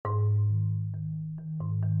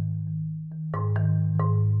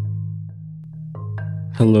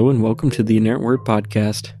Hello and welcome to the Inerrant Word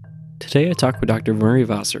Podcast. Today I talk with Dr. Murray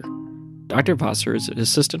Vasser. Dr. Vasser is an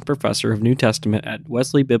assistant professor of New Testament at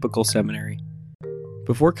Wesleyan Biblical Seminary.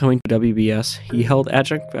 Before coming to WBS, he held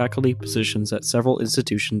adjunct faculty positions at several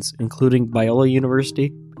institutions, including Biola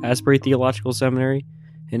University, Asbury Theological Seminary,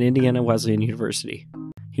 and Indiana Wesleyan University.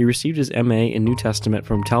 He received his MA in New Testament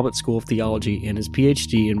from Talbot School of Theology and his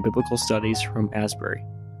PhD in Biblical Studies from Asbury.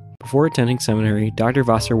 Before attending seminary, Dr.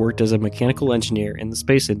 Vasser worked as a mechanical engineer in the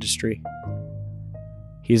space industry.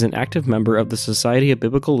 He is an active member of the Society of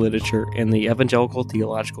Biblical Literature and the Evangelical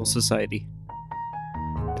Theological Society.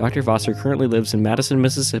 Dr. Vasser currently lives in Madison,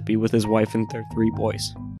 Mississippi with his wife and their 3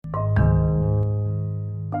 boys.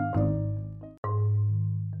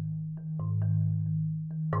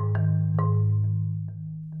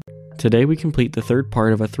 Today we complete the third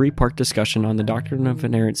part of a 3-part discussion on the doctrine of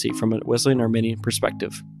inerrancy from a Wesleyan Arminian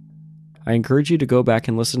perspective. I encourage you to go back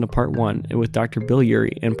and listen to Part 1 with Dr. Bill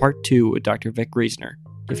Urey and Part 2 with Dr. Vic Reisner,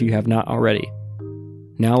 if you have not already.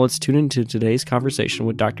 Now let's tune into today's conversation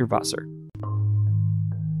with Dr. Vasser.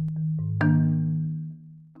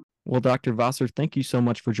 Well, Dr. Vasser, thank you so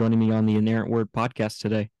much for joining me on the Inerrant Word podcast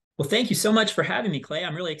today. Well, thank you so much for having me, Clay.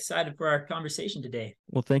 I'm really excited for our conversation today.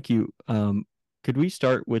 Well, thank you. Could we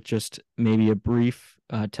start with just maybe a brief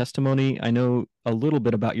testimony? I know a little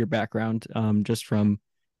bit about your background just from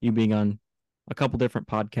you being on a couple different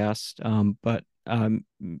podcasts, but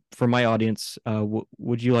for my audience,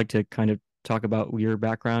 would you like to kind of talk about your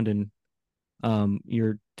background and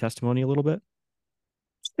your testimony a little bit?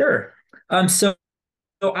 Sure. So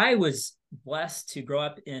I was blessed to grow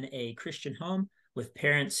up in a Christian home with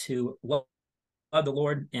parents who loved the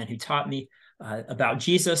Lord and who taught me about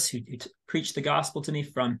Jesus, who preached the gospel to me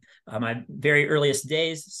from my very earliest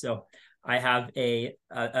days. So I have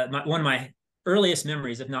one of my earliest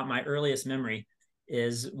memories, if not my earliest memory,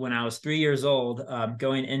 is when I was 3 years old,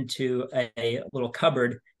 going into a little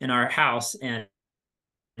cupboard in our house and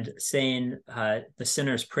saying the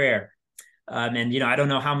sinner's prayer. And I don't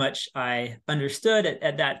know how much I understood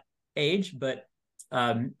at that age, but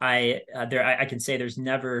I can say there's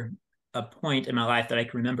never a point in my life that I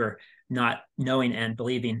can remember not knowing and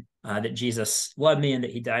believing that Jesus loved me and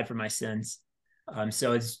that he died for my sins.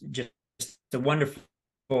 So it's just a wonderful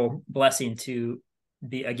blessing to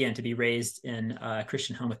be raised in a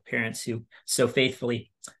Christian home with parents who so faithfully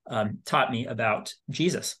taught me about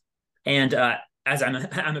Jesus. And as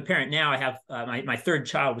I'm a parent now, I have my 3rd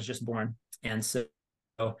child was just born, and so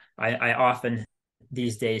I often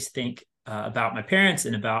these days think about my parents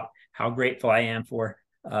and about how grateful I am for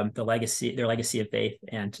their legacy of faith,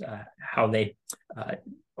 and how they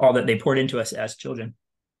all that they poured into us as children.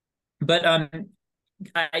 But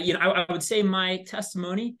I would say my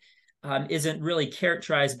testimony isn't really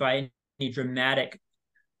characterized by any dramatic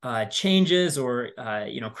changes or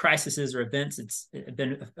crises or events. It's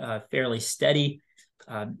been fairly steady,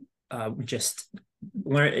 just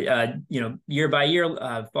learn year by year,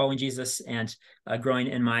 following Jesus and growing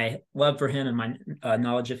in my love for him and my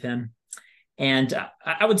knowledge of him. And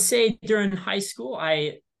I would say during high school,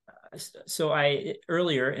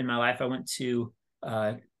 earlier in my life, I went to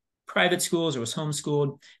private schools or was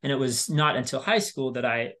homeschooled. And it was not until high school that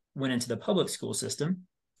I went into the public school system.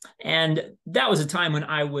 And that was a time when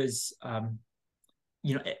I was,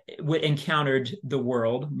 encountered the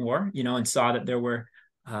world more, and saw that there were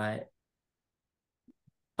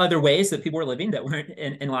other ways that people were living that weren't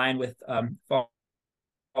in line with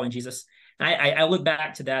following Jesus. And I look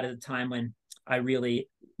back to that as a time when I really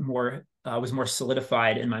was more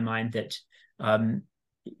solidified in my mind that,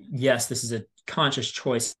 yes, this is a conscious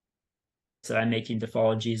choice that I'm making to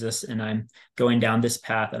follow Jesus, and I'm going down this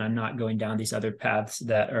path, and I'm not going down these other paths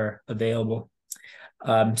that are available.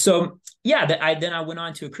 Then I went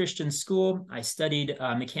on to a Christian school. I studied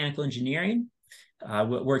mechanical engineering,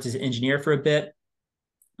 worked as an engineer for a bit,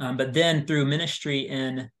 but then through ministry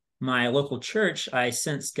in my local church, I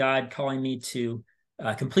sensed God calling me to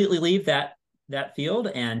completely leave that field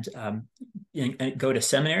and go to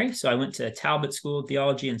seminary. So I went to Talbot School of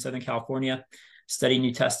Theology in Southern California, studied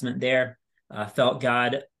New Testament there. Felt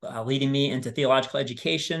God leading me into theological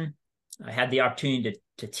education. I had the opportunity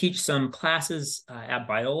to teach some classes at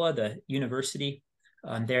Biola, the university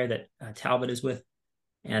there that Talbot is with.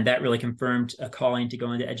 And that really confirmed a calling to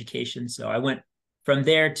go into education. So I went from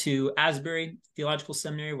there to Asbury Theological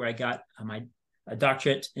Seminary, where I got my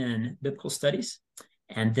doctorate in biblical studies.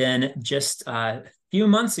 And then just a few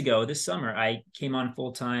months ago, this summer, I came on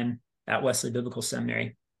full-time at Wesley Biblical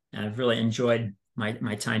Seminary. And I've really enjoyed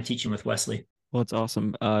my time teaching with Wesley. Well, it's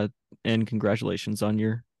awesome. And congratulations on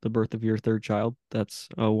the birth of your 3rd child. That's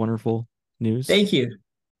wonderful news. Thank you.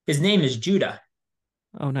 His name is Judah.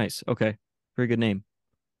 Oh, nice. Okay. Very good name.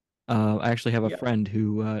 I actually have a Yeah. friend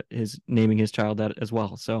who is naming his child that as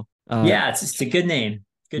well. So, Yeah, it's a good name.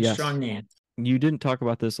 Good, yes, strong name. you didn't talk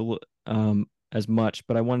about this as much,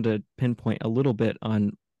 but I wanted to pinpoint a little bit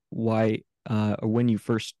on why or when you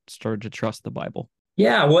first started to trust the Bible.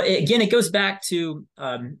 Yeah, well, again, it goes back to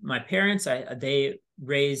my parents. They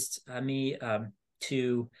raised me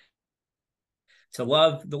to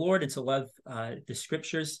love the Lord and to love the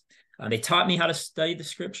Scriptures. They taught me how to study the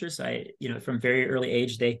Scriptures. From very early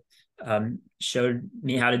age, they showed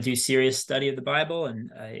me how to do serious study of the Bible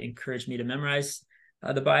and encouraged me to memorize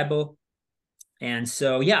the Bible. And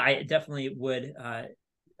so, yeah, I definitely would uh,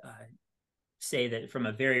 say that from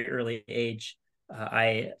a very early age,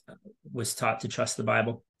 I was taught to trust the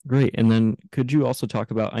Bible. Great. And then could you also talk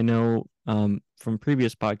about, I know from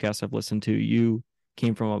previous podcasts I've listened to, you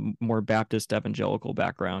came from a more Baptist evangelical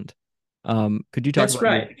background. Could you talk That's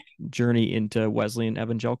about your right. journey into Wesleyan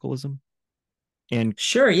evangelicalism? And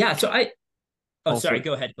Sure. Yeah. Oh, sorry. also,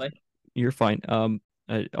 Go ahead, Clay. you're fine.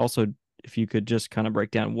 Also, if you could just kind of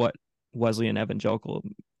break down what Wesleyan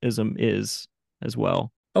evangelicalism is as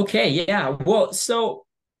well. Okay. Yeah. Well, so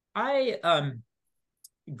I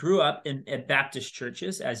grew up in Baptist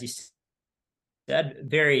churches, as you said,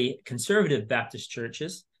 very conservative Baptist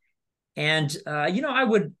churches. And,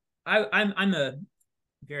 I'm a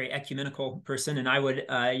very ecumenical person, and I would,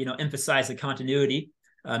 emphasize the continuity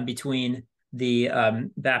between the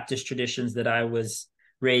Baptist traditions that I was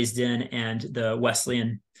raised in and the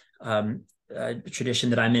Wesleyan tradition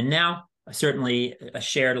that I'm in now. Certainly, a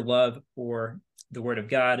shared love for the Word of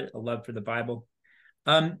God, a love for the Bible.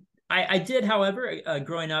 I did, however,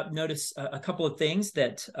 growing up, notice a couple of things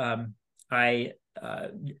that I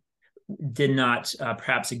did not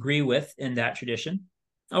perhaps agree with in that tradition.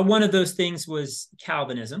 One of those things was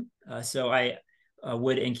Calvinism. So I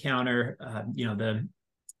would encounter, the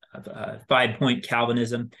 5 point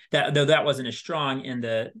Calvinism. That though that wasn't as strong in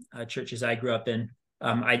the churches I grew up in.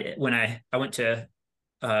 I went to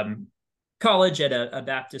college at a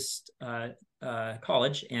Baptist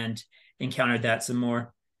college and encountered that some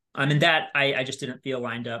more. And that I just didn't feel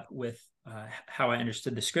lined up with how I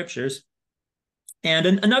understood the scriptures. And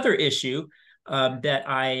another issue that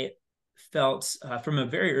I felt from a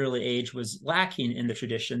very early age was lacking in the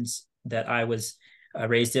traditions that I was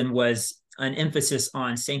raised in was an emphasis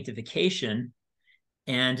on sanctification.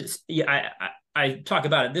 And yeah, I talk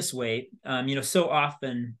about it this way. So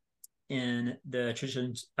often in the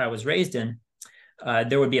traditions I was raised in,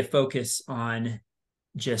 there would be a focus on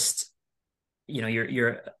just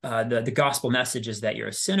your the gospel message is that you're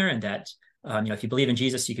a sinner and that if you believe in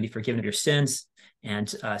Jesus, you can be forgiven of your sins. And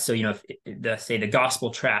so if the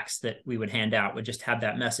gospel tracts that we would hand out would just have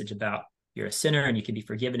that message about you're a sinner and you can be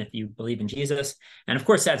forgiven if you believe in Jesus. And of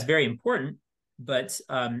course, that's very important. But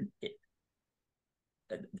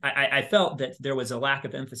I felt that there was a lack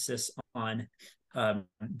of emphasis on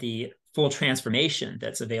the full transformation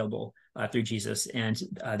that's available through Jesus, and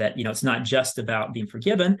that it's not just about being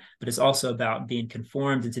forgiven, but it's also about being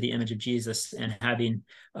conformed into the image of Jesus and having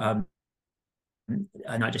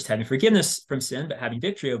not just having forgiveness from sin, but having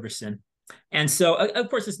victory over sin. And so, of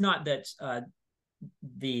course, it's not that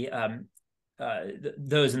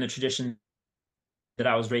those in the tradition that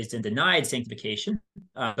I was raised in denied sanctification,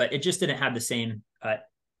 but it just didn't have the same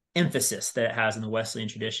emphasis that it has in the Wesleyan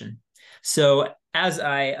tradition. So as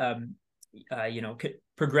I,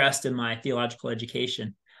 progressed in my theological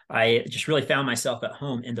education, I just really found myself at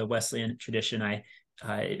home in the Wesleyan tradition.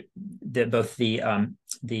 Both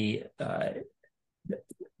the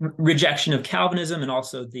rejection of Calvinism and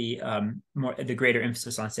also the greater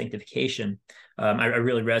emphasis on sanctification. I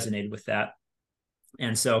really resonated with that.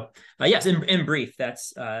 And so, yes, in brief,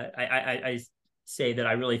 that's I say that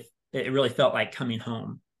it really felt like coming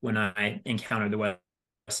home when I encountered the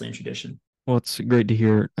Wesleyan tradition. Well, it's great to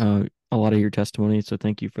hear a lot of your testimony, so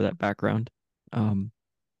thank you for that background. Um,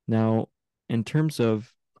 Now, in terms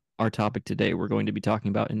of our topic today, we're going to be talking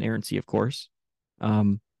about inerrancy, of course.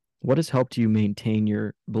 Um, what has helped you maintain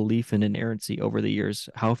your belief in inerrancy over the years?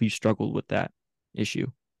 How have you struggled with that issue?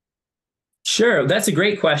 Sure, that's a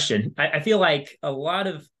great question. I feel like a lot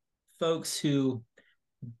of folks who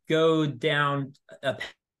go down a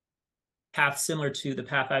path similar to the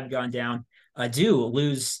path I've gone down do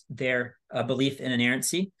lose their belief in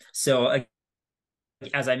inerrancy. So,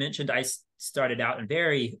 as I mentioned, I started out in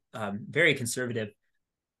very conservative,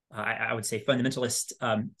 I would say fundamentalist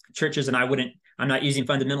churches, and I'm not using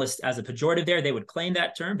fundamentalist as a pejorative there. They would claim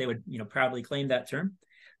that term. They would, proudly claim that term.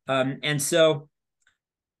 And so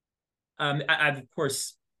I've, of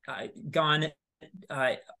course, gone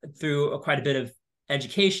uh, through quite a bit of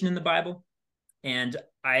education in the Bible. And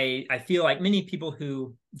I feel like many people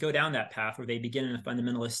who go down that path where they begin in a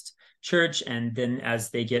fundamentalist church, and then as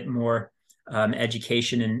they get more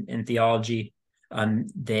education in theology,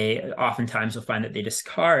 they oftentimes will find that they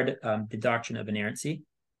discard the doctrine of inerrancy.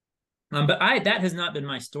 But that has not been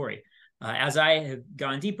my story. As I have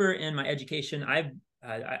gone deeper in my education,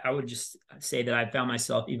 I would just say that I've found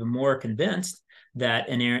myself even more convinced that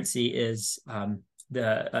inerrancy is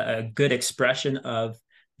a good expression of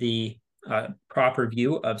the proper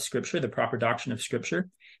view of Scripture, the proper doctrine of Scripture.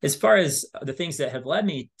 As far as the things that have led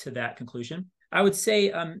me to that conclusion, I would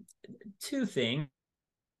say two things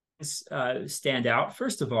stand out.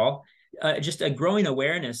 First of all, just a growing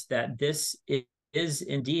awareness that this is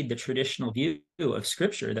indeed the traditional view of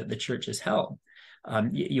Scripture that the church has held.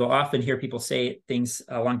 You'll often hear people say things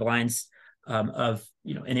along the lines of,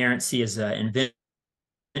 inerrancy is an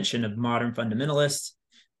invention of modern fundamentalists.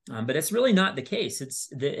 But it's really not the case.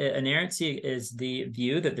 Inerrancy is the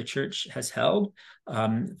view that the church has held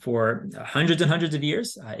for hundreds and hundreds of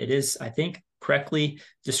years. It is, I think, correctly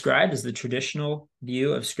described as the traditional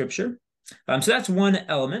view of Scripture. So that's one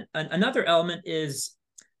element. Another element is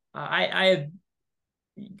I have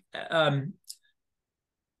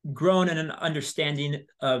grown in an understanding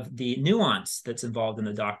of the nuance that's involved in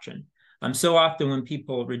the doctrine. So often when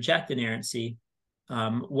people reject inerrancy,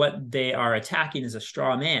 what they are attacking is a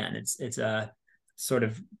straw man. It's a sort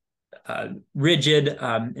of rigid,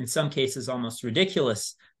 in some cases almost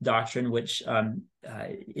ridiculous doctrine, which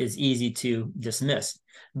is easy to dismiss.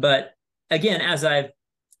 But again, as I've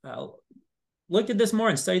looked at this more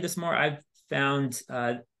and studied this more, I've found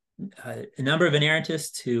a number of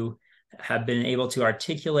inerrantists who have been able to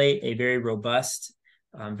articulate a very robust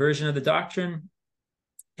version of the doctrine.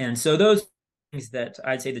 And so those things that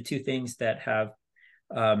I'd say the two things that have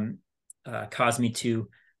caused me to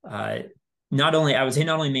not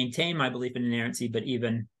only maintain my belief in inerrancy, but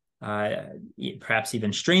even perhaps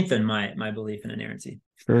even strengthen my belief in inerrancy.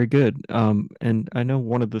 Very good. And I know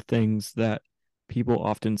one of the things that people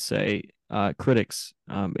often say, critics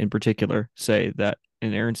in particular, say that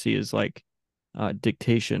inerrancy is like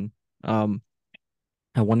dictation. I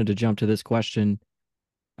wanted to jump to this question.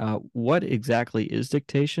 What exactly is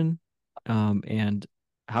dictation? And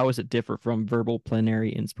how does it differ from verbal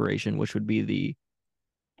plenary inspiration, which would be the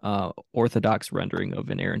orthodox rendering of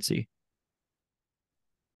inerrancy?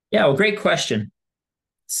 Yeah, well, great question.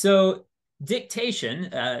 So dictation,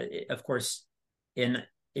 of course,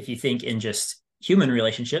 if you think in just human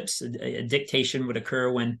relationships, a dictation would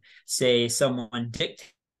occur when, say, someone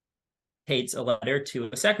dictates a letter to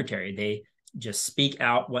a secretary. They just speak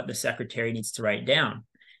out what the secretary needs to write down.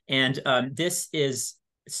 And this is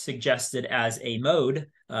suggested as a mode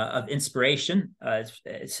of inspiration,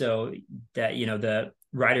 so that the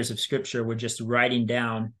writers of Scripture were just writing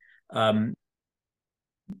down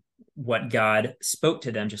what God spoke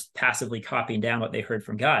to them, just passively copying down what they heard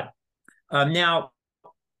from God. Now,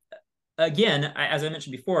 again, as I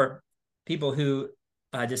mentioned before, people who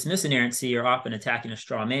dismiss inerrancy are often attacking a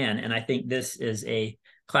straw man, and I think this is a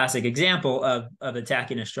classic example of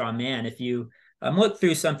attacking a straw man. If you look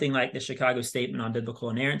through something like the Chicago Statement on Biblical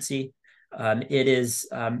Inerrancy, it is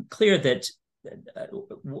clear that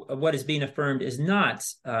what is being affirmed is not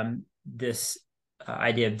this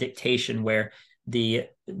idea of dictation, where the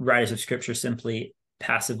writers of Scripture simply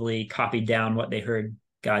passively copied down what they heard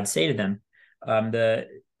God say to them. The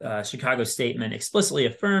Chicago Statement explicitly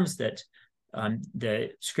affirms that the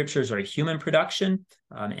Scriptures are a human production,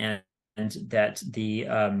 and that the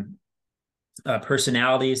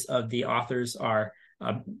personalities of the authors are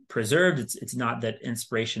preserved. It's not that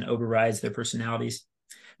inspiration overrides their personalities.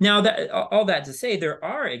 Now, all that to say, there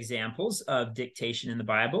are examples of dictation in the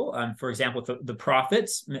Bible. For example, the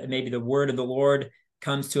prophets, maybe the word of the Lord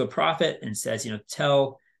comes to a prophet and says, you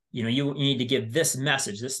need to give this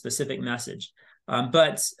message, this specific message.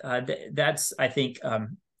 But that's, I think,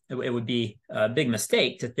 it would be a big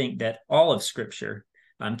mistake to think that all of Scripture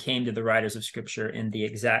came to the writers of Scripture in the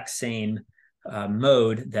exact same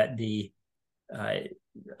mode that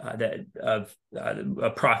a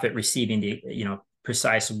prophet receiving the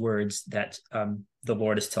precise words that the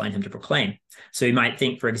Lord is telling him to proclaim. So you might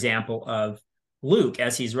think, for example, of Luke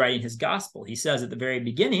as he's writing his gospel. He says at the very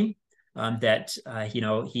beginning that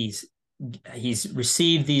he's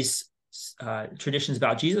received these traditions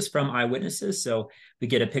about Jesus from eyewitnesses. So we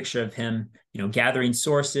get a picture of him, gathering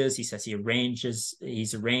sources. He says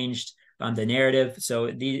he's arranged the narrative.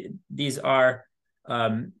 So these are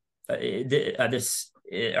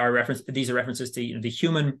these are references to the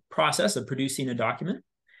human process of producing a document.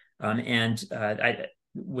 And I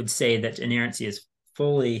would say that inerrancy is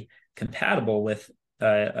fully compatible with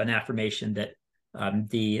an affirmation that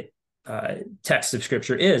the text of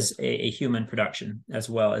Scripture is a human production as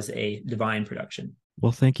well as a divine production.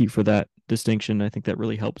 Well, thank you for that distinction. I think that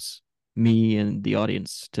really helps me and the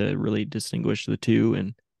audience to really distinguish the two,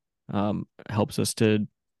 and helps us to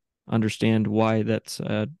understand why that's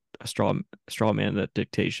a straw man. That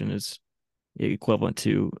dictation is equivalent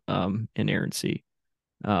to inerrancy.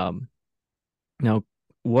 Um, Now,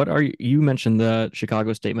 what are you mentioned the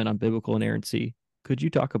Chicago Statement on biblical inerrancy? Could you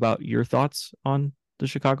talk about your thoughts on the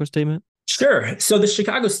Chicago Statement? Sure. So the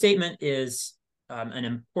Chicago Statement is an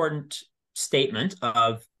important statement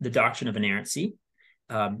of the doctrine of inerrancy.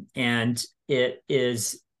 And it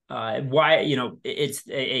is why, it's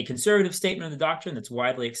a conservative statement of the doctrine that's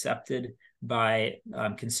widely accepted by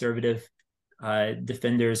conservative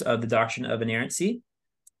defenders of the doctrine of inerrancy.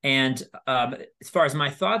 And as far as my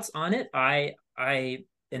thoughts on it, I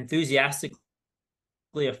enthusiastically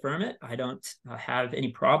affirm it. I don't have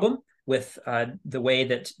any problem with the way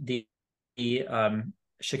that the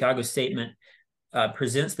Chicago Statement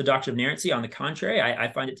presents the doctrine of inerrancy. On the contrary,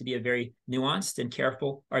 I find it to be a very nuanced and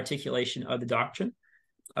careful articulation of the doctrine.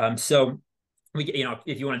 So,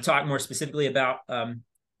 if you want to talk more specifically about,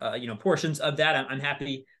 portions of that, I'm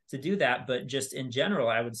happy to do that. But just in general,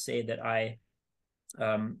 I would say that I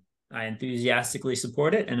enthusiastically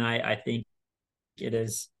support it, and I think it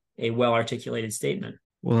is a well articulated statement.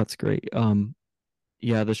 Well, that's great.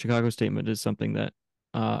 Yeah, the Chicago Statement is something that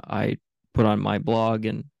I put on my blog,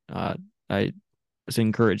 and I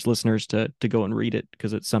encourage listeners to go and read it,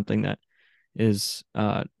 because it's something that is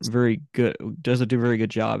very good, does a very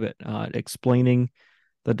good job at explaining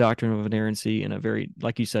the doctrine of inerrancy in a very,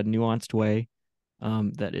 like you said, nuanced way,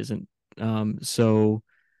 that isn't so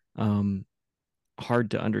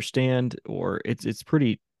hard to understand, or it's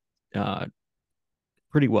uh,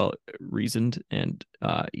 pretty well reasoned and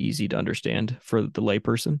easy to understand for the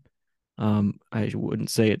layperson. I wouldn't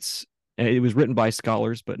say it was written by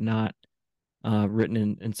scholars, but not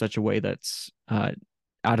written in such a way that's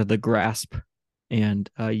out of the grasp, and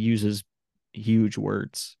uses huge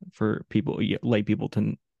words for lay people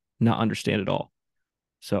to not understand at all.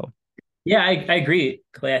 So, Yeah, I agree,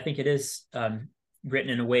 Clay. I think it is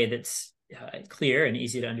written in a way that's clear and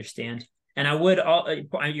easy to understand. And I would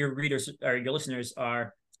your readers or your listeners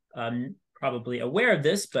are probably aware of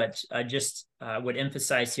this, but I just would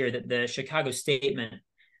emphasize here that the Chicago Statement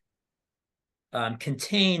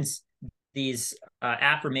contains these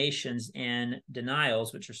affirmations and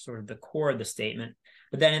denials, which are sort of the core of the statement.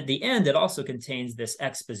 But then at the end, it also contains this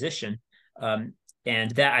exposition.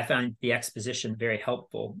 And that I found the exposition very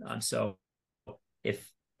helpful. So if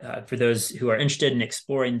for those who are interested in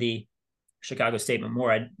exploring the Chicago Statement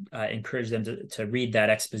more, I'd encourage them to read that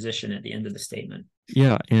exposition at the end of the statement.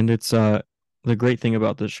 yeah, and it's the great thing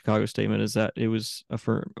about the Chicago Statement is that it was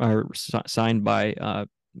signed by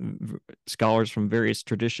scholars from various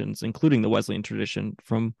traditions, including the Wesleyan tradition,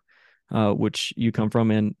 from which you come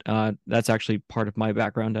from, and that's actually part of my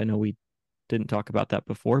background. I know we didn't talk about that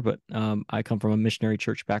before, but I come from a missionary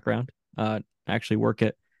church background. I actually work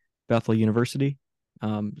at Bethel University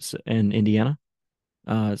in Indiana.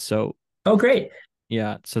 So Oh, great.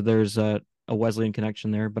 yeah, so there's a Wesleyan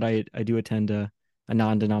connection there, but I do attend a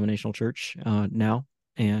non-denominational church now,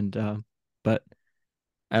 and but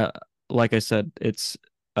uh, like I said, it's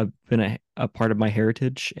been a part of my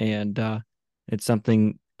heritage, and it's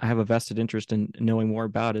something I have a vested interest in knowing more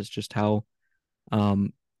about. Is just how,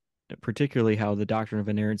 particularly how the doctrine of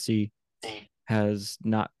inerrancy has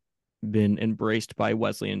not been embraced by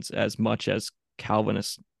Wesleyans as much as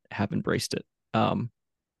Calvinists have embraced it.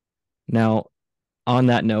 Now, on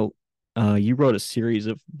that note, you wrote a series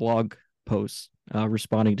of blog posts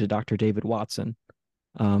responding to Dr. David Watson.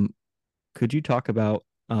 Could you talk about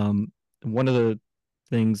one of the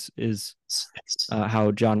things is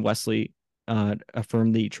how John Wesley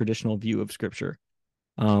affirmed the traditional view of Scripture?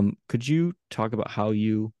 Could you talk about how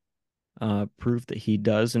you prove that he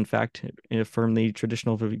does, in fact, affirm the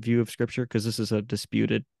traditional view of Scripture? Because this is a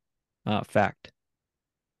disputed fact.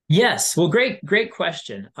 Yes. Well, great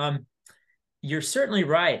question. You're certainly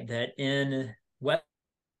right that in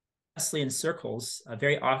Wesleyan circles,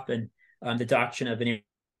 very often the doctrine of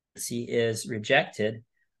inerrancy is rejected.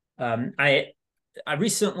 I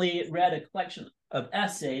recently read a collection of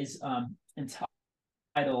essays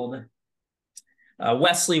entitled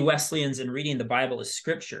Wesleyans and Reading the Bible as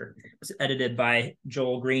Scripture. It was edited by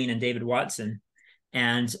Joel Green and David Watson.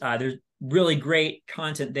 And there's really great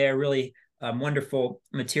content there, really wonderful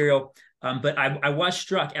material. But I was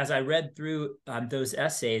struck as I read through those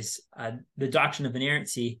essays, the doctrine of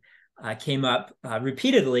inerrancy came up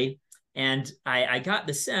repeatedly. And I got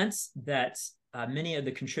the sense that many of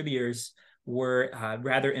the contributors were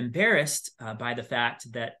rather embarrassed by the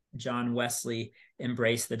fact that John Wesley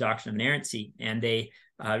embraced the doctrine of inerrancy, and they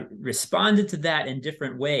responded to that in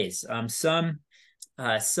different ways. Some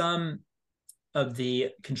of the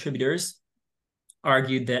contributors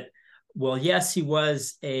argued that, well, yes, he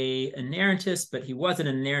was an inerrantist, but he wasn't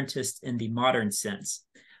an inerrantist in the modern sense.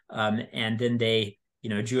 And then they,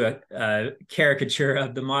 drew a caricature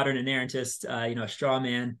of the modern inerrantist, a straw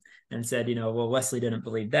man, and said, well, Wesley didn't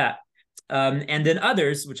believe that. And then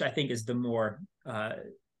others, which I think is the more,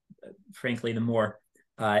 frankly, the more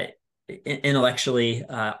intellectually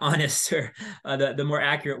honest, or the more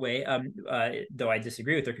accurate way, though I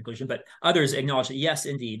disagree with their conclusion, but others acknowledge that, yes,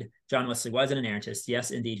 indeed, John Wesley was an inerrantist.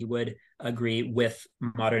 Yes, indeed, he would agree with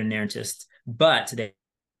modern inerrantists, but they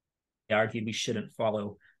argued we shouldn't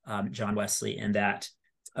follow John Wesley in that.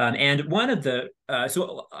 And one of the,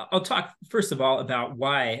 so I'll talk first of all about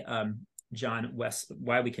why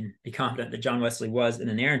why we can be confident that John Wesley was an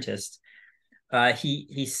inerrantist.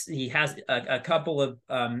 He has a couple of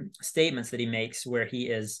statements that he makes where he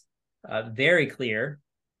is very clear.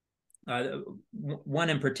 One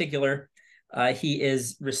in particular, he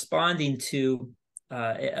is responding to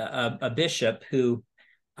a bishop who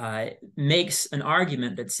makes an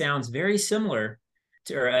argument that sounds very similar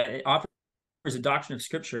to, or offers a doctrine of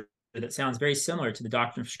Scripture that sounds very similar to the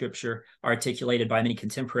doctrine of Scripture articulated by many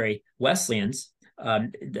contemporary Wesleyans.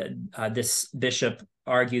 This bishop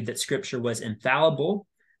argued that Scripture was infallible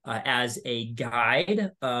as a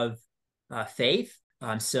guide of faith.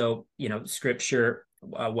 So, Scripture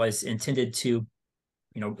was intended to,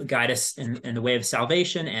 guide us in the way of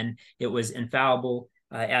salvation, and it was infallible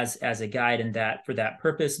as a guide in that for that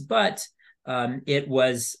purpose. But it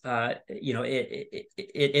was,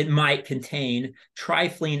 it might contain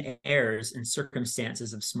trifling errors in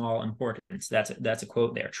circumstances of small importance. That's a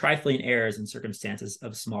quote there. Trifling errors in circumstances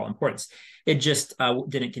of small importance. It just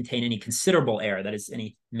didn't contain any considerable error, that is,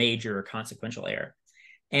 any major or consequential error.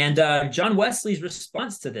 And John Wesley's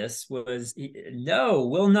response to this was, no,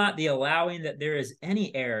 will not the allowing that there is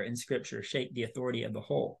any error in Scripture shake the authority of the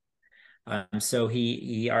whole. So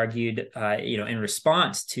he argued, in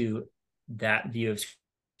response to that view of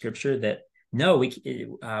Scripture, that no,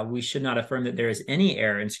 we should not affirm that there is any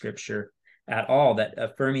error in Scripture at all. That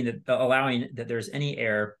allowing that there's any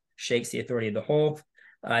error shakes the authority of the whole.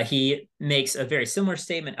 He makes a very similar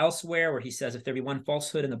statement elsewhere, where he says, if there be one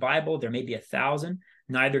falsehood in the Bible, there may be 1,000.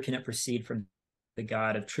 Neither can it proceed from the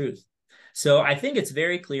God of truth. So I think it's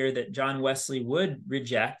very clear that John Wesley would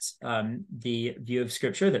reject the view of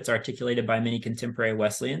Scripture that's articulated by many contemporary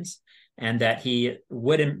Wesleyans, and that he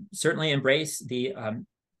would certainly embrace the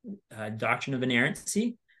doctrine of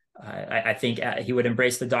inerrancy. I think he would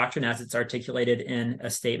embrace the doctrine as it's articulated in a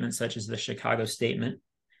statement such as the Chicago Statement.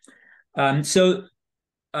 So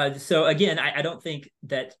again, I don't think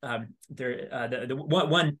that the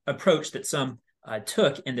one approach that some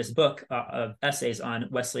took in this book of essays on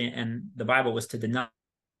Wesley and the Bible was to deny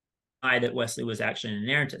that Wesley was actually an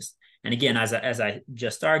inerrantist. And again, as I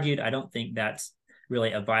just argued, I don't think that's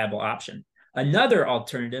really a viable option. Another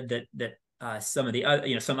alternative that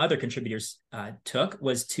some other contributors took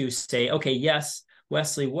was to say, okay, yes,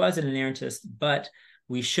 Wesley was an inerrantist, but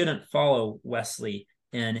we shouldn't follow Wesley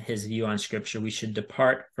in his view on Scripture. We should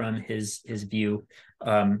depart from his view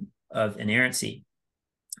of inerrancy.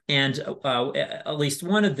 And at least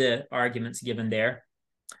one of the arguments given there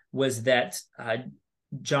was that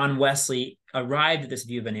John Wesley arrived at this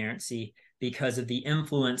view of inerrancy because of the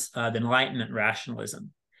influence of Enlightenment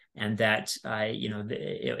rationalism, and that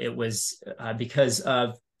it was because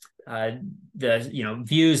of the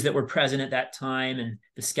views that were present at that time and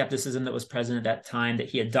the skepticism that was present at that time that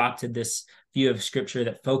he adopted this view of Scripture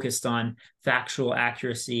that focused on factual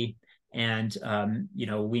accuracy. And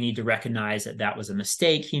we need to recognize that was a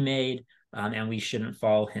mistake he made, and we shouldn't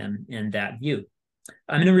follow him in that view.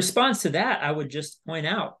 In response to that, I would just point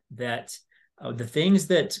out that the things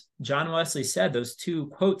that John Wesley said, those two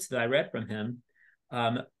quotes that I read from him,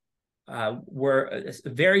 were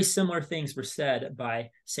very similar things were said by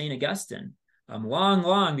St. Augustine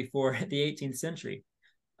long before the 18th century.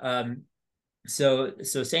 So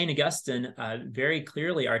St. Augustine very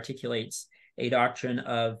clearly articulates a doctrine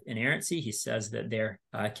of inerrancy. He says that there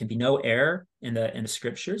can be no error in the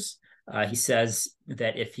Scriptures. He says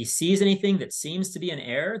that if he sees anything that seems to be an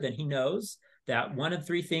error, then he knows that one of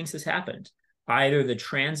three things has happened. Either the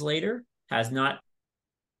translator has not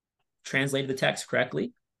translated the text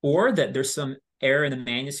correctly, or that there's some error in the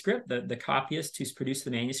manuscript, the copyist who's produced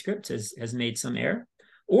the manuscript has made some error,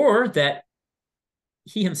 or that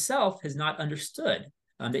he himself has not understood,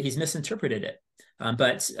 that he's misinterpreted it.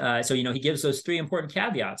 So he gives those three important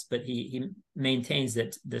caveats, but he maintains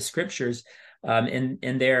that the scriptures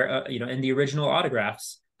in their in the original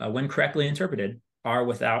autographs, when correctly interpreted, are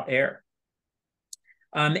without error.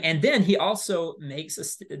 And then he also makes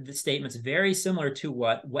the statements very similar to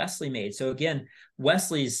what Wesley made. So again,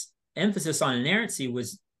 Wesley's emphasis on inerrancy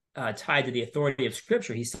was tied to the authority of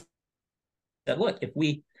Scripture. He said, look, if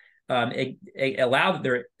we allow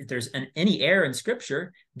that there's any error in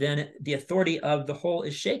Scripture, then the authority of the whole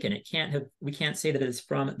is shaken. We can't say that it's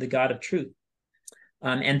from the God of truth.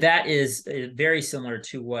 And that is very similar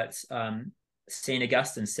to what St.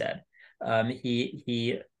 Augustine said.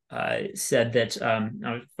 He said that,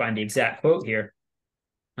 I'll find the exact quote here.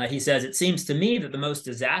 He says, "It seems to me that the most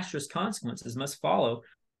disastrous consequences must follow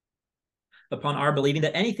upon our believing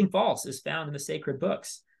that anything false is found in the sacred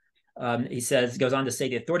books." He goes on to say,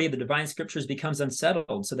 "The authority of the divine scriptures becomes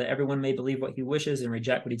unsettled, so that everyone may believe what he wishes and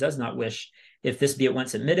reject what he does not wish. If this be at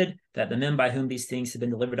once admitted, that the men by whom these things have been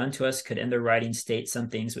delivered unto us could in their writings state some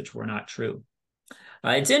things which were not true."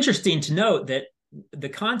 It's interesting to note that the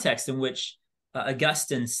context in which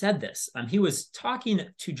Augustine said this, he was talking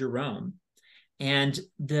to Jerome, and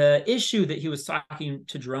the issue that he was talking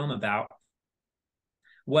to Jerome about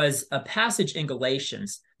was a passage in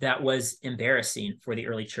Galatians that was embarrassing for the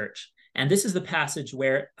early church. And this is the passage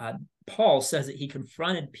where Paul says that he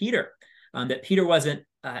confronted Peter, that Peter wasn't,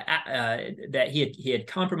 that he had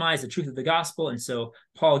compromised the truth of the gospel. And so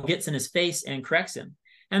Paul gets in his face and corrects him.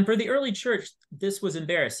 And for the early church, this was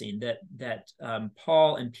embarrassing, that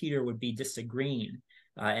Paul and Peter would be disagreeing,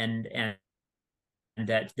 and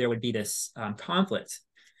that there would be this conflict.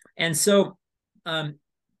 And so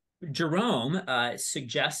Jerome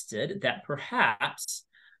suggested that perhaps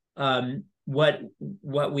what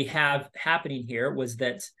we have happening here was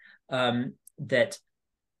that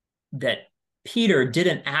Peter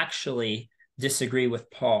didn't actually disagree with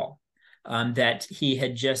Paul, that he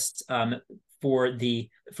had just for the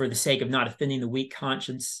sake of not offending the weak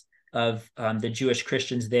conscience of the Jewish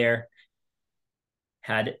Christians there,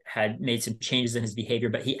 had made some changes in his behavior,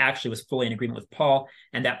 but he actually was fully in agreement with Paul,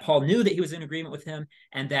 and that Paul knew that he was in agreement with him,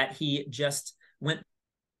 and that he just went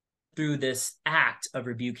through this act of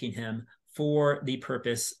rebuking him for the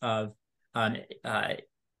purpose of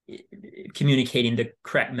communicating the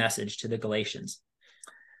correct message to the Galatians.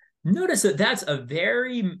 Notice that that's a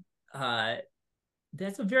very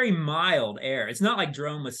mild error. It's not like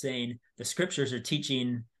Jerome was saying the scriptures are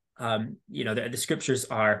teaching, the scriptures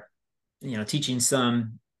are, teaching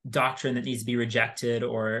some doctrine that needs to be rejected,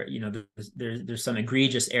 or there's some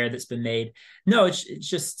egregious error that's been made. No, it's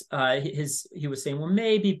just he was saying, well,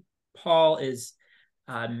 maybe Paul is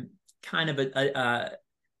kind of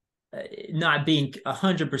not being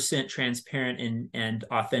 100% transparent and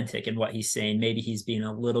authentic in what he's saying. Maybe he's being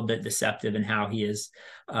a little bit deceptive in how he is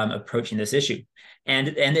approaching this issue. And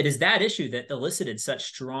it is that issue that elicited such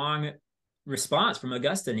strong response from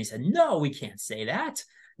Augustine. He said, no, we can't say that.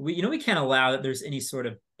 We can't allow that there's any sort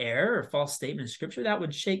of error or false statement in Scripture that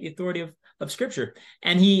would shake the authority of Scripture.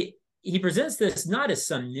 And he presents this not as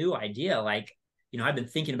some new idea, like, I've been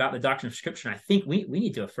thinking about the doctrine of Scripture, and I think we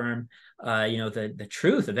need to affirm, the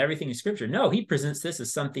truth of everything in Scripture. No, he presents this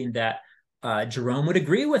as something that Jerome would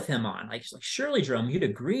agree with him on. Like surely, Jerome, you'd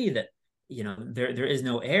agree that there is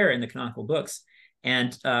no error in the canonical books.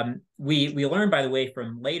 And we learn, by the way,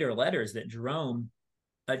 from later letters that Jerome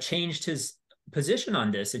changed his position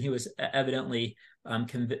on this, and he was evidently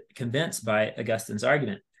convinced by Augustine's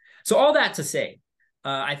argument. So all that to say,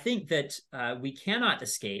 I think that we cannot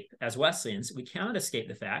escape, as Wesleyans, we cannot escape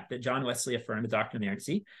the fact that John Wesley affirmed the doctrine of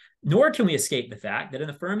inerrancy, nor can we escape the fact that in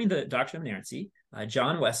affirming the doctrine of inerrancy,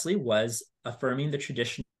 John Wesley was affirming the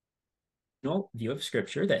traditional view of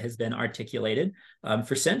Scripture that has been articulated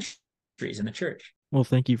for centuries in the church. Well,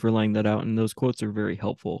 thank you for laying that out, and those quotes are very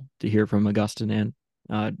helpful to hear from Augustine and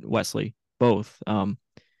Wesley, both. It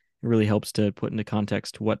really helps to put into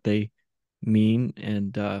context what they mean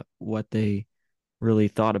and what they really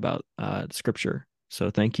thought about Scripture.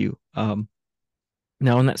 So thank you.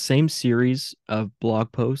 Now, in that same series of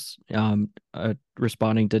blog posts,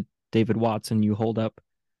 responding to David Watson, you hold up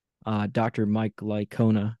Dr. Mike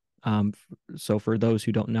Licona. So for those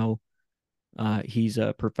who don't know, he's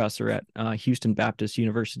a professor at Houston Baptist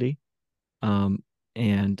University,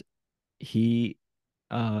 and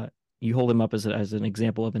you hold him up as an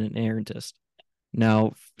example of an inerrantist.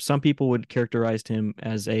 Now, some people would characterize him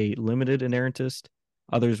as a limited inerrantist.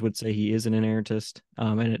 Others would say he is an inerrantist,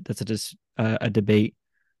 and that's a debate.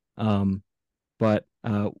 But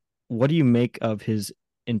what do you make of his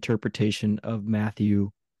interpretation of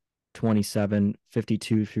Matthew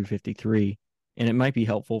 27:52 through 53, And it might be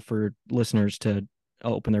helpful for listeners to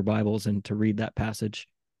open their Bibles and to read that passage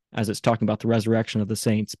as it's talking about the resurrection of the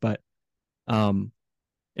saints. But um,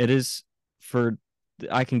 it is for,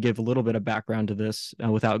 I can give a little bit of background to this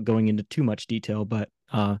without going into too much detail, but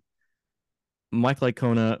Mike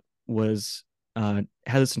Licona was had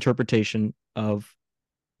this interpretation of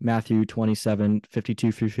Matthew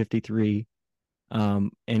 27:52 through 53.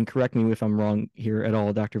 And correct me if I'm wrong here at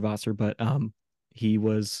all, Dr. Vasser, but he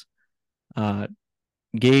was uh,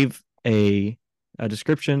 gave a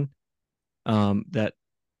description that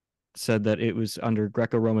said that it was under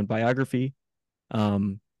Greco-Roman biography,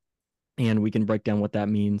 and we can break down what that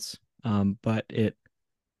means. But it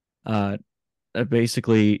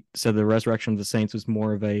basically said the resurrection of the saints was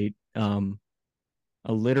more of a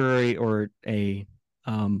literary or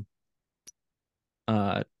um,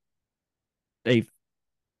 a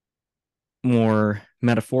more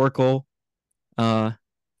metaphorical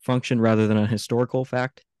function rather than a historical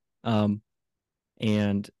fact.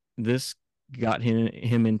 And this got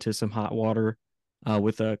him into some hot water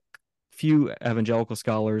with a few evangelical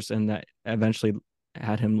scholars, and that eventually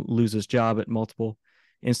had him lose his job at multiple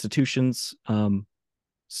institutions.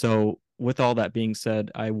 So, with all that being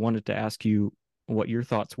said, I wanted to ask you what your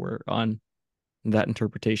thoughts were on that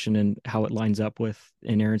interpretation and how it lines up with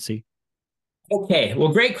inerrancy. Okay, well,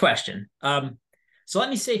 great question. So let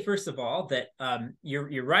me say first of all that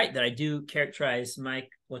you're right that I do characterize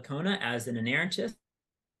Mike Licona as an inerrantist,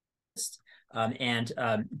 and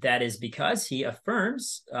that is because he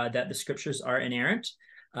affirms that the scriptures are inerrant.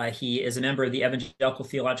 He is a member of the Evangelical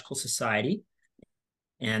Theological Society,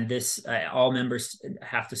 and this all members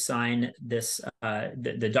have to sign this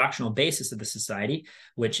the doctrinal basis of the society,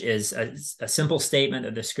 which is a simple statement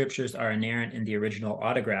that the scriptures are inerrant in the original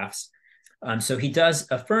autographs. So he does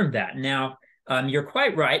affirm that. Now, you're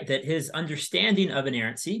quite right that his understanding of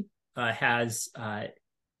inerrancy has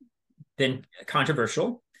been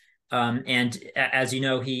controversial. And as you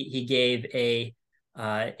know, he gave a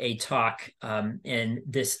talk in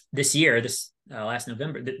this year, this last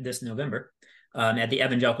November, this November, at the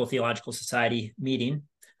Evangelical Theological Society meeting,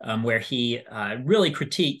 where he really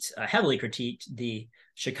heavily critiqued the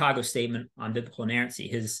Chicago Statement on Biblical Inerrancy.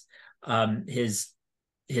 His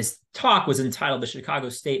talk was entitled "The Chicago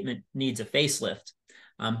Statement Needs a Facelift,"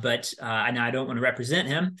 but and I don't want to represent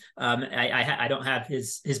him. I don't have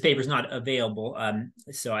his paper's not available,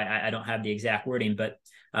 so I don't have the exact wording. But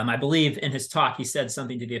I believe in his talk he said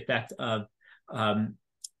something to the effect of,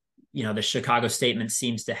 the Chicago Statement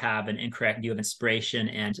seems to have an incorrect view of inspiration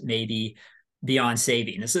and maybe beyond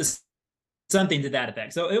saving. This is something to that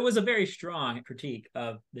effect. So it was a very strong critique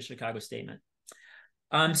of the Chicago Statement.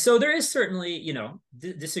 So there is certainly,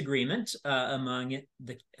 disagreement among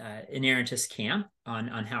the inerrantist camp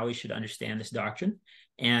on how we should understand this doctrine,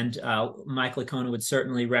 and Mike Licona would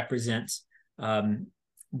certainly represent one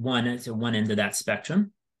end of that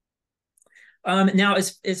spectrum. Now,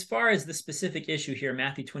 as far as the specific issue here,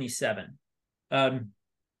 Matthew 27,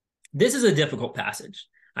 this is a difficult passage.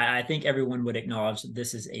 I think everyone would acknowledge that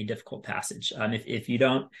this is a difficult passage. If you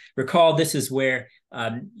don't recall, this is where,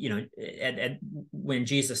 when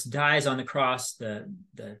Jesus dies on the cross, the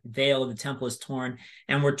veil of the temple is torn.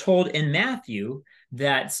 And we're told in Matthew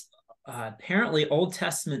that apparently Old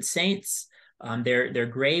Testament saints, their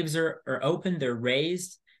graves are open, they're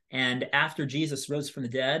raised. And after Jesus rose from the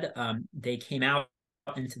dead, they came out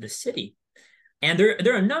into the city. And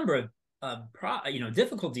there are a number of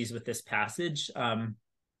difficulties with this passage.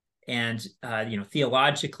 And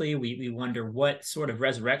theologically, we wonder what sort of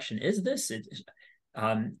resurrection is this? It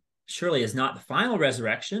surely is not the final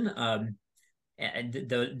resurrection. And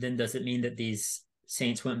then does it mean that these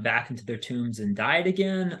saints went back into their tombs and died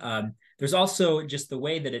again? There's also just the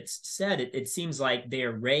way that it's said. It seems like they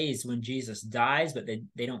are raised when Jesus dies, but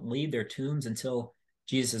they don't leave their tombs until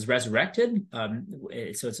Jesus is resurrected.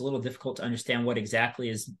 So it's a little difficult to understand what exactly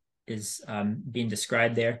is being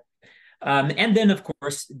described there. And then, of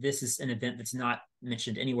course, this is an event that's not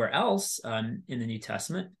mentioned anywhere else in the New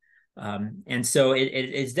Testament. And so it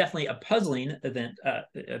is definitely a puzzling event, a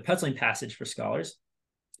puzzling passage for scholars.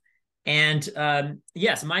 And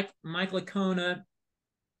yes, Mike Licona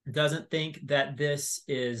doesn't think that this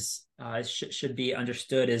is should be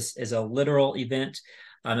understood as a literal event.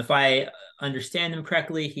 If I understand him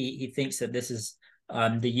correctly, he thinks that this is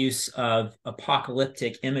the use of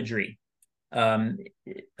apocalyptic imagery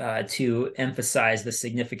to emphasize the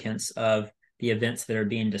significance of the events that are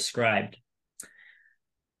being described.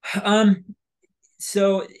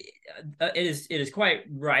 So it is quite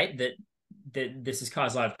right that this has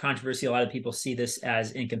caused a lot of controversy. A lot of people see this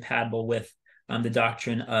as incompatible with the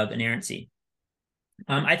doctrine of inerrancy.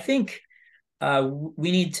 I think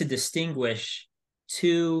we need to distinguish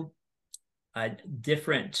two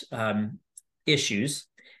different issues.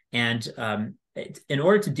 And in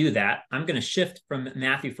order to do that, I'm going to shift from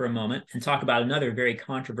Matthew for a moment and talk about another very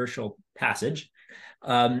controversial passage.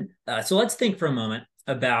 So let's think for a moment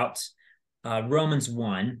about Romans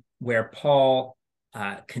 1, where Paul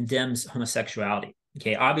condemns homosexuality.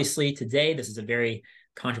 Okay, obviously today this is a very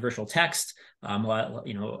controversial text,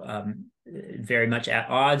 very much at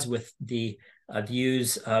odds with the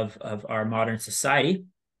views of our modern society.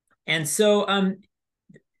 And so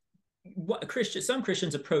some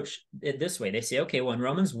Christians approach it this way. They say, okay, well, in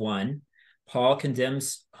Romans 1, Paul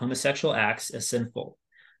condemns homosexual acts as sinful.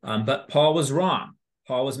 But Paul was wrong.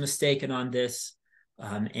 Paul was mistaken on this.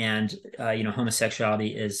 And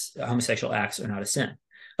homosexual acts are not a sin.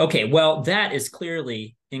 Okay, well, that is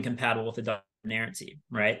clearly incompatible with the doctrine of inerrancy,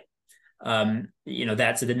 right?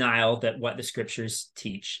 That's a denial that what the scriptures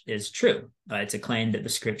teach is true. It's a claim that the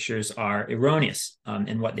scriptures are erroneous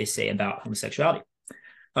in what they say about homosexuality.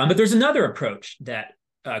 But there's another approach that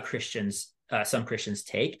some Christians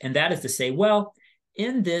take, and that is to say, well,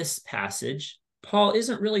 in this passage, Paul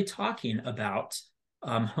isn't really talking about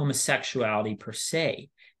homosexuality per se.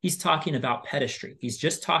 He's talking about pedestry. He's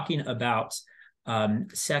just talking about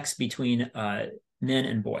sex between men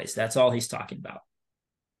and boys. That's all he's talking about.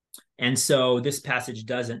 And so this passage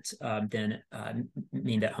doesn't then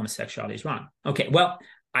mean that homosexuality is wrong. Okay, well,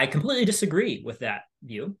 I completely disagree with that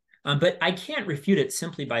view, but I can't refute it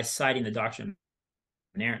simply by citing the doctrine of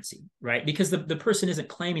inerrancy, right? Because the person isn't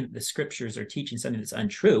claiming that the scriptures are teaching something that's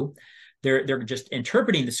untrue. They're just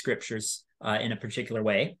interpreting the scriptures in a particular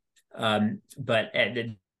way, but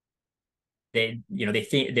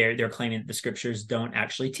they're claiming that the scriptures don't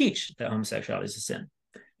actually teach that homosexuality is a sin.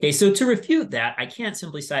 Okay, so to refute that, I can't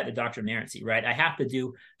simply cite the doctrine of inerrancy, right? I have to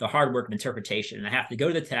do the hard work of interpretation, and I have to go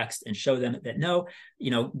to the text and show them that no,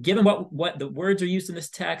 given what the words are used in this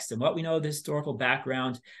text and what we know of the historical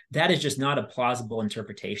background, that is just not a plausible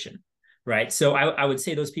interpretation, right? So I would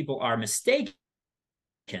say those people are mistaken,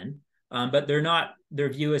 but their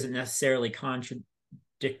view isn't necessarily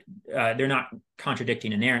they're not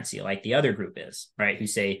contradicting inerrancy like the other group is, right? Who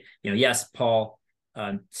say, yes, Paul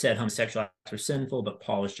said homosexual acts are sinful, but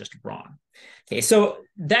Paul is just wrong. Okay, so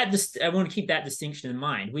I want to keep that distinction in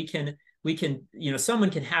mind. We can, someone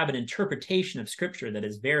can have an interpretation of scripture that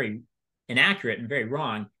is very inaccurate and very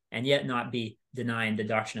wrong, and yet not be denying the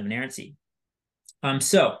doctrine of inerrancy.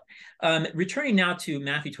 Returning now to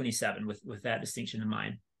Matthew 27 with that distinction in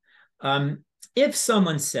mind. If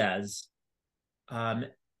someone says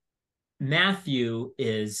Matthew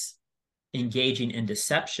is engaging in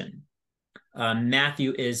deception,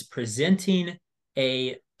 Matthew is presenting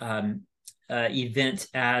a event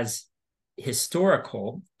as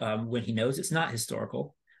historical when he knows it's not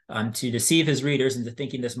historical, to deceive his readers into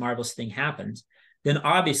thinking this marvelous thing happened, then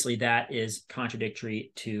obviously that is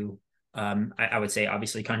contradictory to, I would say,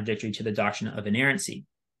 obviously contradictory to the doctrine of inerrancy.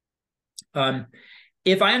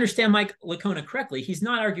 If I understand Mike Licona correctly, he's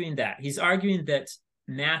not arguing that. He's arguing that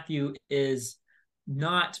Matthew is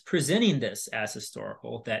not presenting this as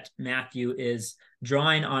historical, that Matthew is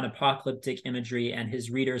drawing on apocalyptic imagery and his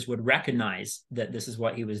readers would recognize that this is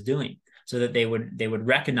what he was doing, so that they would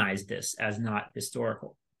recognize this as not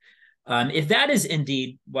historical. If that is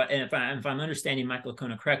indeed what, and if I'm understanding Michael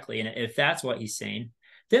Licona correctly, and if that's what he's saying,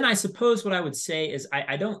 then I suppose what I would say is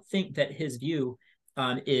I don't think that his view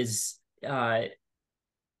is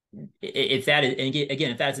if that is, and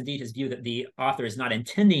again, if that's indeed his view, that the author is not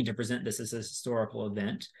intending to present this as a historical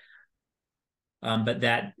event, but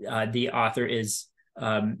that the author is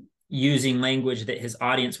using language that his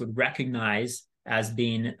audience would recognize as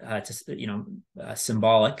being,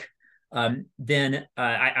 symbolic, then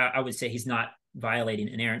I would say he's not violating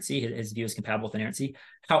inerrancy. His view is compatible with inerrancy.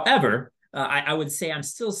 However, I would say I'm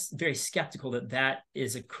still very skeptical that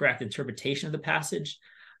is a correct interpretation of the passage.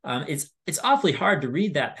 It's awfully hard to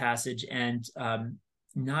read that passage and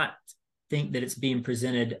not think that it's being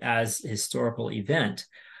presented as a historical event.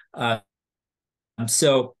 I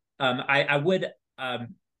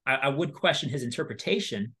would question his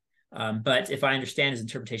interpretation, but if I understand his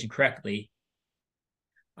interpretation correctly,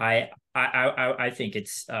 I think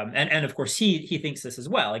it's and of course he thinks this as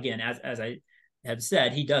well. Again, as I have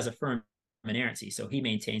said, he does affirm inerrancy, so he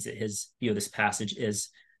maintains that his view of this passage is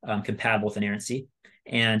compatible with inerrancy.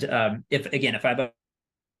 And if I've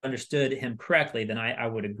understood him correctly, then I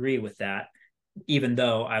would agree with that, even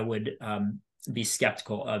though I would be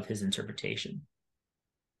skeptical of his interpretation.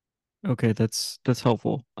 Okay, that's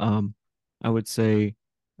helpful. I would say,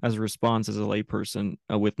 as a response as a layperson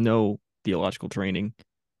with no theological training,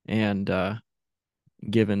 and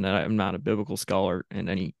given that I'm not a biblical scholar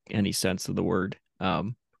in any sense of the word.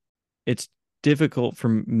 It's difficult for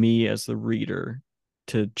me as the reader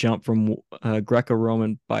to jump from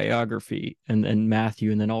Greco-Roman biography and then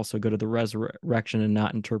Matthew, and then also go to the resurrection and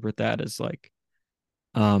not interpret that as like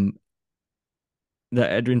um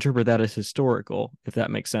that I'd interpret that as historical, if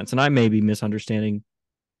that makes sense. And I may be misunderstanding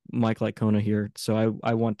Mike Lycona here, so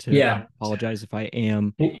I want to Yeah. apologize if I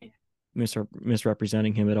am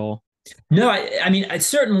misrepresenting him at all. No, I mean, I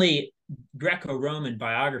certainly Greco-Roman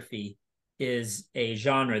biography is a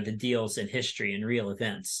genre that deals in history and real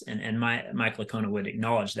events, and Mike Licona would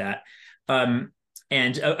acknowledge that. Um,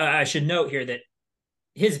 and I should note here that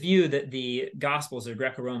his view that the Gospels are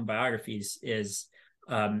Greco-Roman biographies is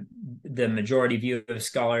the majority view of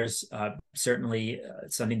scholars, certainly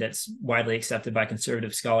something that's widely accepted by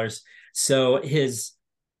conservative scholars. So his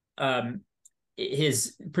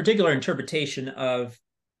particular interpretation of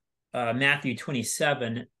Matthew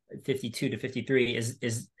 27, 52 to 53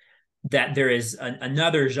 is that there is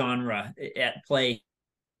another genre at play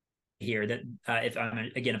here that if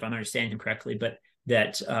I'm understanding him correctly, but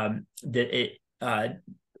that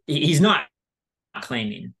he's not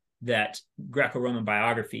claiming that Greco-Roman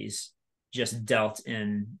biographies just dealt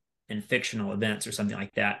in fictional events or something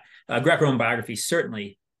like that. Greco-Roman biographies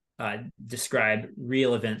certainly describe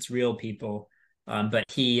real events, real people, but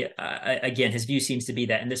he again, his view seems to be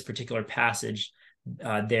that in this particular passage,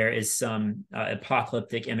 there is some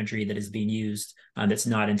apocalyptic imagery that is being used that's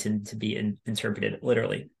not intended to be interpreted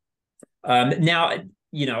literally. Now,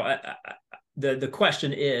 the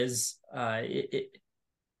question is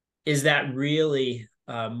that really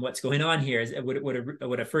what's going on here?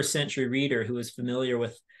 Would a first century reader who was familiar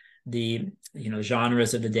with the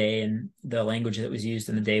genres of the day and the language that was used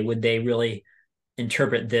in the day, would they really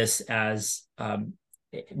interpret this as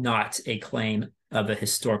not a claim of a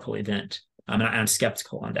historical event? I'm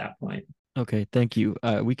skeptical on that point. Okay, thank you.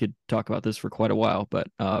 We could talk about this for quite a while, but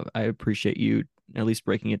I appreciate you at least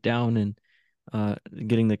breaking it down and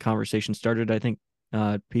getting the conversation started. I think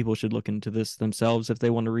people should look into this themselves if they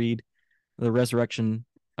want to read the resurrection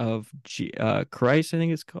of Christ. I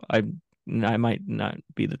think it's called. I might not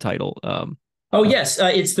be the title. Yes,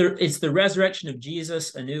 it's the resurrection of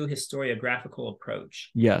Jesus, a new historiographical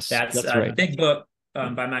approach. Yes, That's right. a big book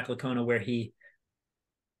by Michael Licona where he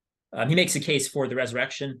makes a case for the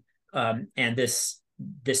resurrection, and this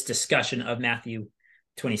discussion of Matthew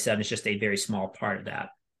 27 is just a very small part of that.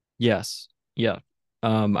 Yes, yeah.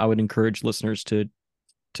 I would encourage listeners to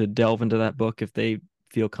delve into that book if they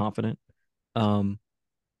feel confident.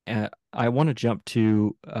 I want to jump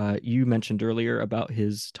to you mentioned earlier about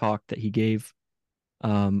his talk that he gave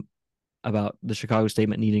about the Chicago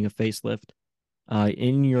Statement needing a facelift.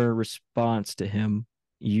 In your response to him,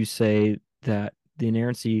 you say that the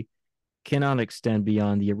inerrancy cannot extend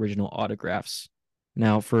beyond the original autographs.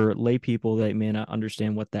 Now, for lay people that may not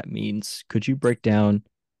understand what that means, could you break down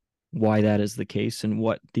why that is the case and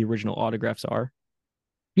what the original autographs are?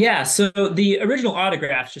 Yeah, so the original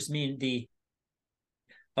autographs just mean the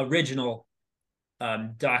original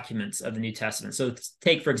documents of the New Testament. So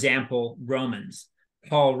take, for example, Romans.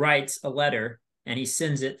 Paul writes a letter and he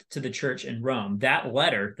sends it to the church in Rome. That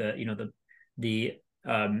letter, the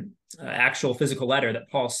actual physical letter that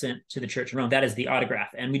Paul sent to the church in Rome, that is the autograph.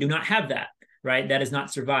 And we do not have that, right? That has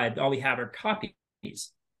not survived. All we have are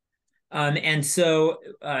copies. And so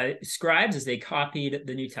scribes, as they copied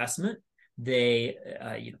the New Testament, they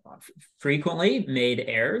frequently made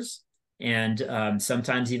errors and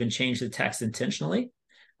sometimes even changed the text intentionally.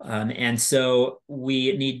 And so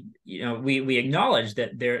we need, we acknowledge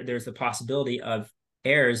that there's the possibility of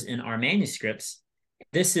errors in our manuscripts.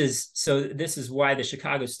 This is why the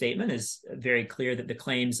Chicago Statement is very clear that the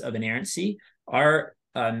claims of inerrancy are,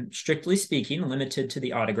 strictly speaking, limited to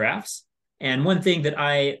the autographs. And one thing that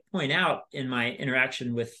I point out in my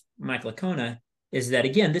interaction with Mike Licona is that,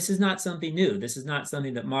 again, this is not something new. This is not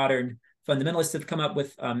something that modern fundamentalists have come up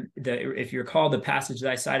with. If you recall the passage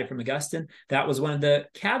that I cited from Augustine, that was one of the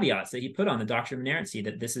caveats that he put on the doctrine of inerrancy,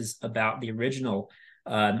 that this is about the original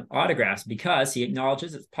autographs, because he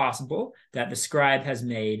acknowledges it's possible that the scribe has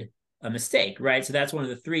made a mistake, right? So that's one of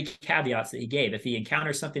the three caveats that he gave. If he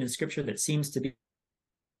encounters something in scripture that seems to be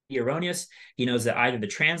erroneous, he knows that either the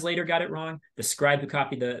translator got it wrong, the scribe who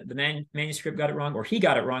copied the manuscript got it wrong, or he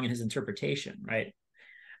got it wrong in his interpretation, right?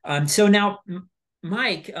 So now,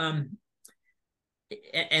 Mike,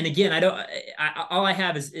 and again, all I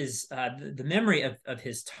have is the memory of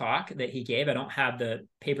his talk that he gave. I don't have the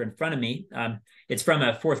paper in front of me. It's from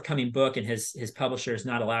a forthcoming book, and his publisher is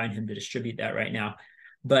not allowing him to distribute that right now.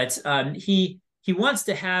 But he wants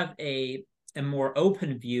to have a a more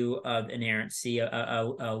open view of inerrancy,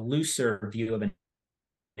 a looser view of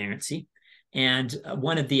inerrancy. And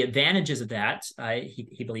one of the advantages of that,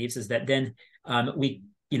 he believes, is that then we,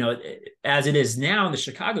 as it is now in the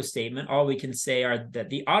Chicago statement, all we can say are that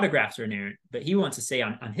the autographs are inerrant. But he wants to say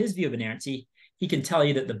on his view of inerrancy, he can tell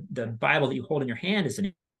you that the Bible that you hold in your hand is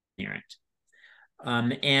inerrant.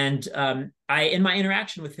 In my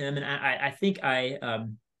interaction with him, and I think I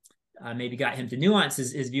maybe got him to nuance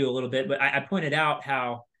his view a little bit, but I pointed out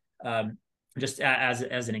how, just as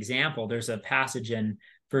an example, there's a passage in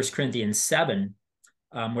 1 Corinthians 7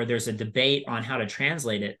 where there's a debate on how to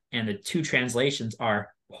translate it, and the two translations are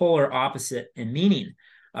polar opposite in meaning.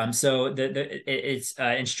 So it's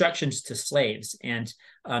instructions to slaves, and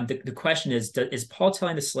the question is Paul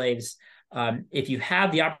telling the slaves, if you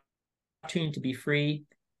have the opportunity to be free,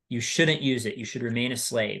 you shouldn't use it. You should remain a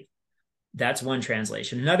slave. That's one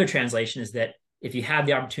translation. Another translation is that if you have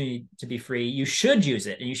the opportunity to be free, you should use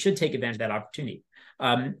it and you should take advantage of that opportunity.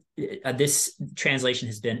 This translation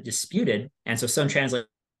has been disputed, and so some translations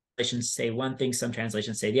say one thing, some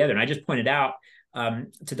translations say the other. And I just pointed out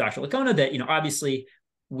to Dr. Licona that obviously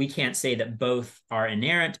we can't say that both are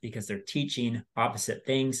inerrant because they're teaching opposite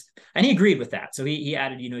things, and he agreed with that. So he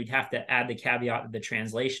added, you'd have to add the caveat that the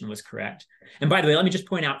translation was correct. And by the way, let me just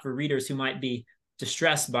point out for readers who might be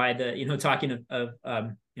distressed by the talking of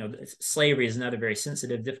slavery is another very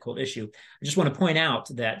sensitive, difficult issue. I just want to point out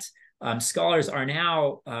that scholars are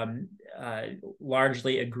now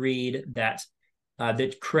largely agreed that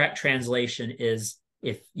the correct translation is,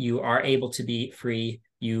 if you are able to be free,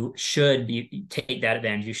 you should take that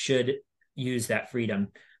advantage. You should use that freedom,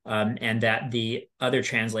 and that the other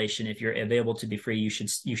translation, if you're available to be free,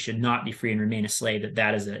 you should not be free and remain a slave.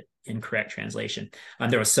 That is an incorrect translation.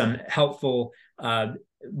 There was some helpful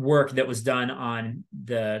work that was done on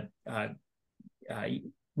the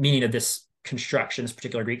meaning of this construction, this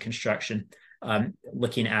particular Greek construction,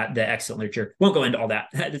 looking at the extant literature. Won't go into all that.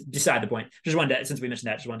 Beside the point. Just wanted to, since we mentioned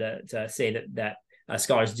that, just wanted to say that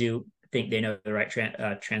scholars do think they know the right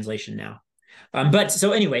translation now. But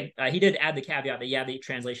so anyway, he did add the caveat that, the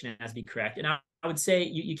translation has to be correct. And I would say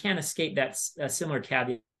you can't escape that similar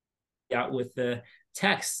caveat with the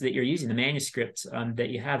texts that you're using, the manuscript that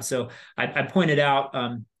you have. So I pointed out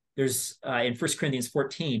there's in 1 Corinthians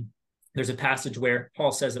 14, there's a passage where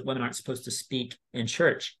Paul says that women aren't supposed to speak in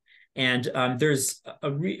church. And there's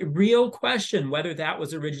a real question whether that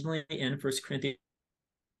was originally in 1 Corinthians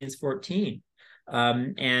 14.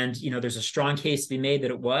 There's a strong case to be made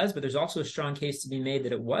that it was, but there's also a strong case to be made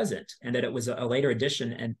that it wasn't, and that it was a later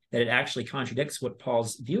addition, and that it actually contradicts what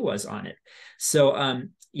Paul's view was on it. So,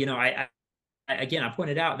 I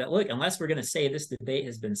pointed out that, look, unless we're going to say this debate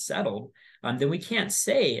has been settled, then we can't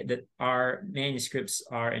say that our manuscripts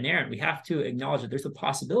are inerrant. We have to acknowledge that there's a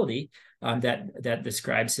possibility that the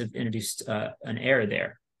scribes have introduced an error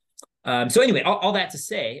there. So anyway, all that to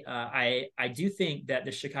say, I do think that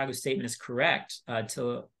the Chicago statement is correct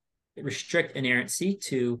to restrict inerrancy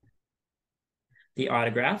to the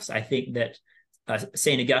autographs. I think that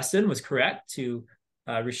St. Augustine was correct to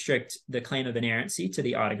restrict the claim of inerrancy to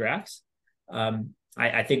the autographs.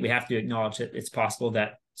 I think we have to acknowledge that it's possible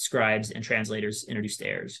that scribes and translators introduced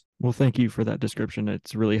errors. Well, thank you for that description.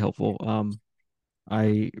 It's really helpful.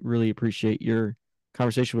 I really appreciate your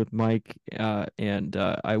conversation with Mike, and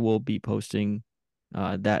I will be posting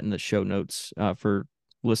that in the show notes for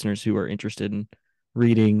listeners who are interested in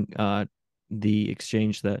reading the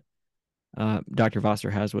exchange that Dr.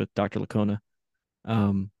 Vasser has with Dr. Licona,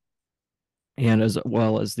 and as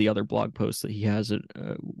well as the other blog posts that he has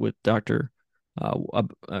with Dr.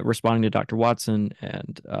 Responding to Dr. Watson,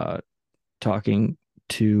 and talking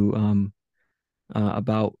to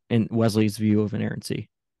about Wesley's view of inerrancy.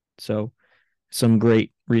 So some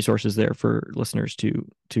great resources there for listeners to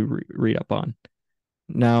read up on.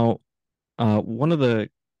 Now, one of the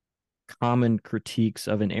common critiques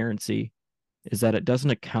of inerrancy is that it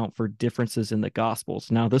doesn't account for differences in the Gospels.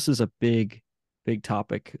 Now, this is a big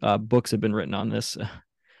topic. Books have been written on this,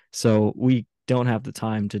 so we don't have the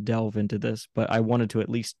time to delve into this, but I wanted to at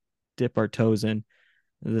least dip our toes in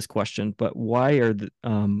this question. But why are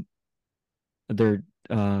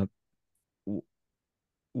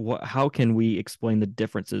how can we explain the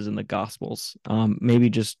differences in the Gospels? Maybe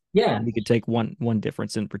just we could take one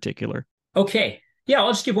difference in particular. Okay. Yeah,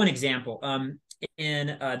 I'll just give one example. In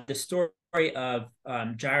the story of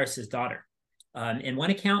Jairus' daughter, in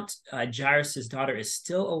one account, Jairus' daughter is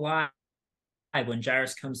still alive when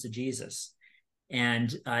Jairus comes to Jesus.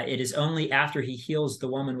 And it is only after he heals the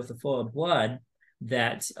woman with the flow of blood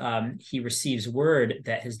that he receives word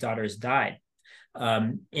that his daughter has died.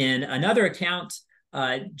 In another account,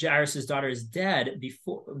 Jairus's daughter is dead,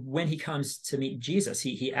 before when he comes to meet Jesus,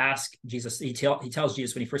 he asks Jesus, he tells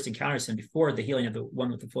Jesus when he first encounters him before the healing of the one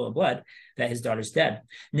with the flow of blood, that his daughter's dead.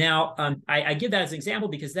 Now, I give that as an example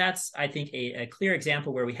because that's, I think, a clear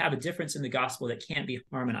example where we have a difference in the gospel that can't be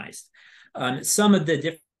harmonized. Some of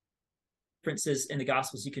the differences in the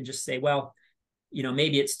gospels, you can just say, well,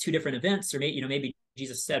 maybe it's two different events, or maybe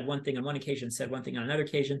Jesus said one thing on one occasion, said one thing on another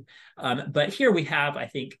occasion. But here we have, I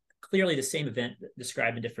think, clearly the same event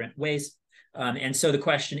described in different ways. And so the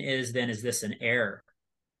question is then, is this an error?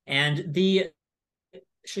 And the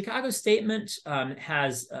Chicago Statement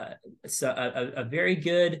has a very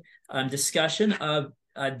good discussion of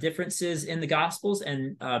differences in the Gospels,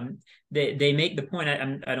 and they make the point.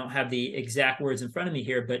 I don't have the exact words in front of me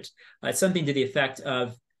here, but something to the effect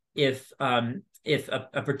of if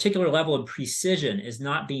a particular level of precision is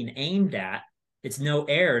not being aimed at, it's no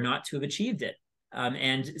error not to have achieved it.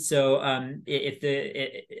 And so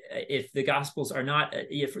if the Gospels are not,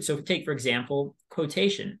 so take, for example,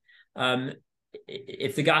 quotation.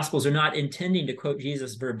 If the Gospels are not intending to quote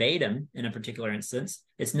Jesus verbatim in a particular instance,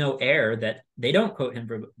 it's no error that they don't quote him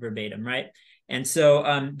verbatim, right? And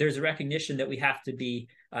so there's a recognition that we have to be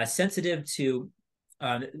sensitive to,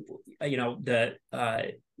 the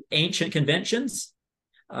ancient conventions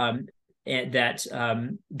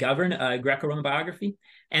that govern Greco-Roman biography.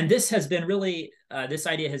 And this has been really, this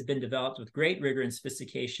idea has been developed with great rigor and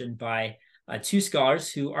sophistication by two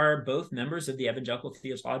scholars who are both members of the Evangelical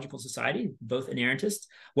Theological Society, both inerrantists.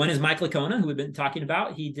 One is Mike Licona, who we've been talking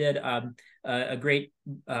about. He did a great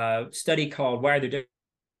study called Why Are There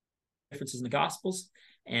Differences in the Gospels?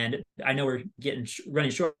 And I know we're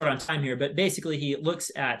running short on time here, but basically he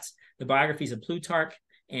looks at the biographies of Plutarch,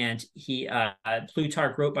 and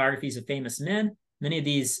Plutarch wrote biographies of famous men. Many of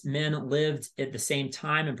these men lived at the same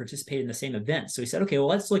time and participated in the same events. So he said, okay, well,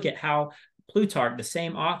 let's look at how Plutarch, the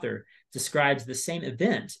same author, describes the same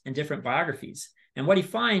event in different biographies. And what he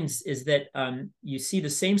finds is that you see the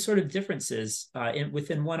same sort of differences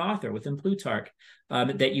within one author, within Plutarch,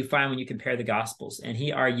 that you find when you compare the Gospels. And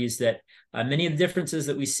he argues that many of the differences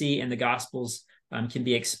that we see in the Gospels can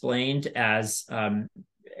be explained as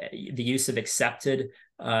the use of accepted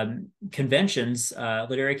conventions,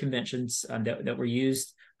 literary conventions that were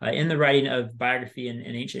used in the writing of biography in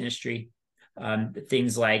ancient history.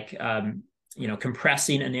 Things like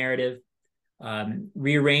compressing a narrative,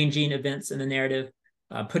 rearranging events in the narrative,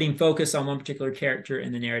 putting focus on one particular character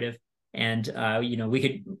in the narrative. And we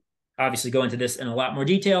could obviously go into this in a lot more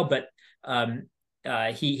detail, but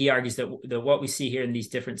he argues that what we see here in these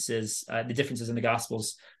differences, the differences in the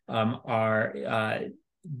Gospels, are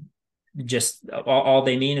just all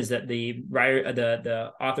they mean is that the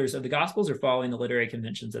authors of the Gospels are following the literary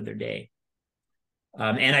conventions of their day.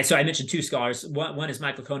 So I mentioned two scholars. One is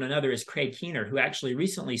Michael Licona, another is Craig Keener, who actually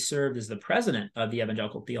recently served as the president of the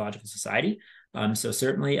Evangelical Theological Society. So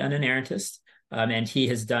certainly an inerrantist, and he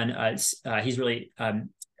has done he's really done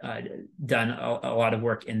a lot of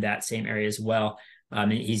work in that same area as well.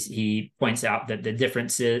 He points out that the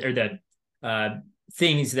differences, or the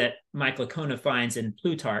things that Mike Licona finds in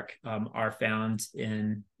Plutarch are found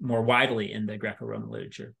in more widely in the Greco-Roman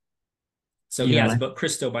literature. So he has a book,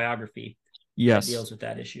 Christobiography, that deals with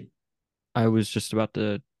that issue. I was just about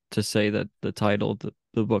to say that the title of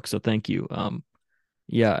the book, so thank you. And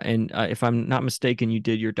if I'm not mistaken, you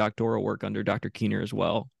did your doctoral work under Dr. Keener as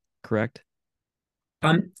well, correct?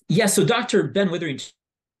 So Dr. Ben Witherington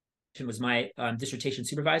was my dissertation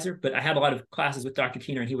supervisor, but I had a lot of classes with Dr.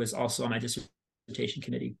 Keener, and he was also on my dissertation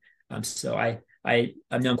committee. So I've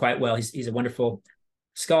known him quite well. He's a wonderful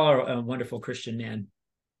scholar, a wonderful Christian man.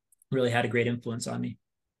 Really had a great influence on me.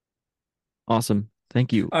 Awesome.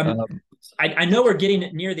 Thank you. I know we're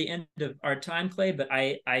getting near the end of our time, Clay, but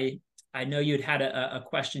I know you'd had a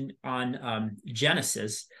question on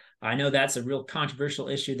Genesis. I know that's a real controversial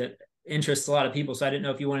issue that interests a lot of people. So I didn't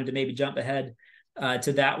know if you wanted to maybe jump ahead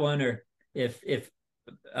to that one, or if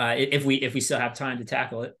we still have time to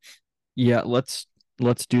tackle it. Yeah, let's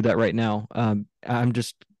do that right now. I'm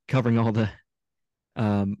just covering all the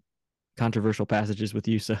controversial passages with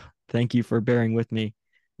you, so thank you for bearing with me.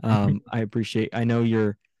 I know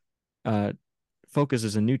your focus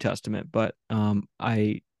is in New Testament, but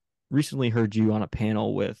I recently heard you on a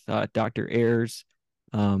panel with Dr. Ayers,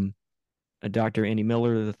 Dr. Andy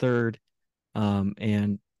Miller III,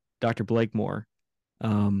 and Dr. Blakemore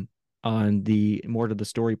on the More to the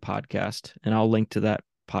Story podcast, and I'll link to that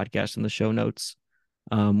podcast in the show notes,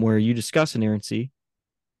 where you discuss inerrancy.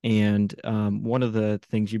 And one of the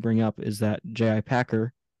things you bring up is that J.I.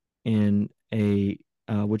 Packer, in a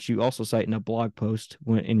which you also cite in a blog post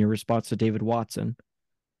in your response to David Watson,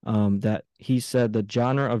 that he said the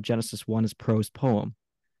genre of Genesis 1 is prose poem.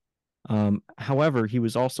 However, he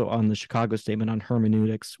was also on the Chicago Statement on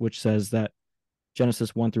Hermeneutics, which says that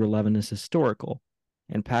Genesis 1 through 11 is historical,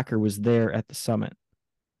 and Packer was there at the summit.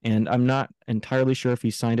 And I'm not entirely sure if he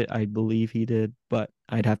signed it. I believe he did, but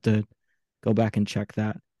I'd have to go back and check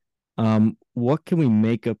that. What can we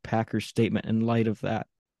make of Packer's statement in light of that?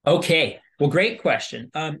 Okay, well, great question.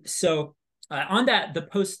 On the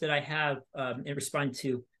post that I have in response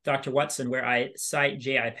to Dr. Watson, where I cite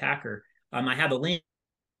J.I. Packer, I have a link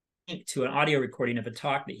to an audio recording of a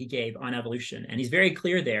talk that he gave on evolution, and he's very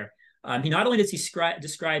clear there. He not only does he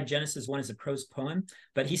describe Genesis 1 as a prose poem,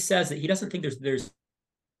 but he says that he doesn't think there's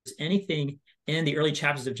anything in the early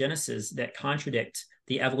chapters of Genesis that contradict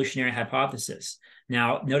the evolutionary hypothesis.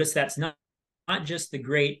 Now, notice that's not just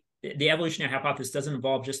the evolutionary hypothesis doesn't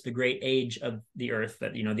involve just the great age of the earth,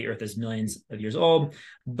 that the earth is millions of years old,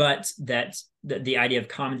 but that the idea of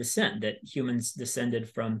common descent, that humans descended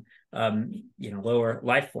from lower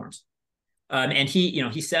life forms. And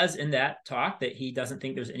he says in that talk that he doesn't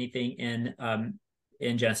think there's anything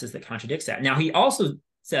in Genesis that contradicts that. Now, he also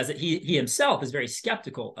says that he himself is very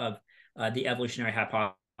skeptical of the evolutionary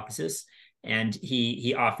hypothesis, and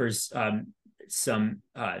he offers some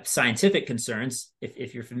scientific concerns.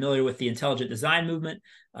 If you're familiar with the intelligent design movement,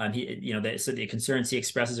 so the concerns he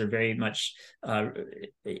expresses are very much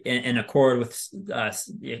in accord with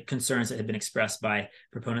concerns that have been expressed by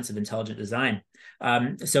proponents of intelligent design.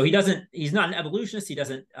 So he's not an evolutionist. He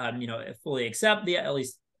doesn't fully accept the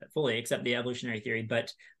evolutionary theory,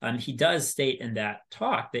 but he does state in that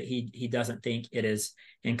talk that he doesn't think it is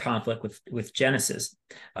in conflict with Genesis.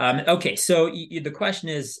 Okay, so the question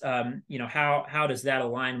is, how does that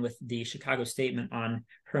align with the Chicago Statement on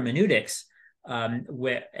Hermeneutics? You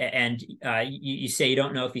say you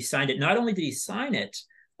don't know if he signed it. Not only did he sign it,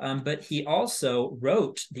 but he also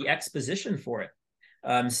wrote the exposition for it.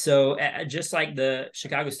 Just like the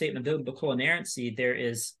Chicago Statement of Biblical Inerrancy, there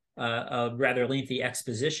is a rather lengthy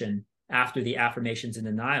exposition after the affirmations and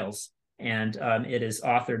denials, and it is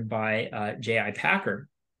authored by J.I. Packer.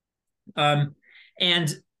 And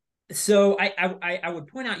so I would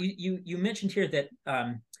point out, you mentioned here that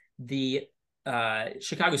the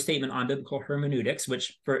Chicago Statement on Biblical Hermeneutics,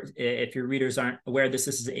 which, if your readers aren't aware of this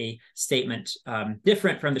is a statement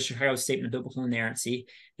different from the Chicago Statement of Biblical Inerrancy.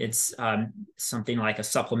 It's something like a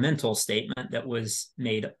supplemental statement that was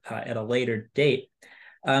made at a later date.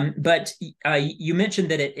 But you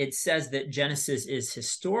mentioned that it says that Genesis is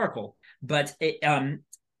historical, but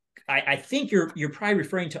I think you're probably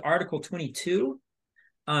referring to Article 22,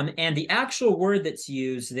 and the actual word that's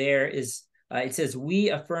used there is it says, "We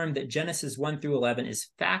affirm that Genesis 1 through 11 is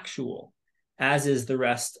factual, as is the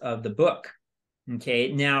rest of the book."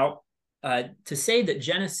 Okay, now to say that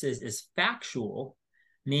Genesis is factual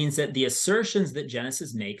means that the assertions that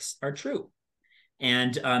Genesis makes are true.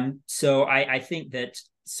 And so I think that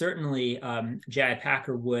certainly J.I.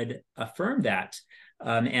 Packer would affirm that.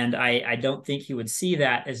 And I don't think he would see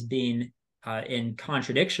that as being in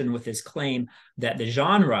contradiction with his claim that the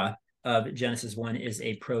genre of Genesis 1 is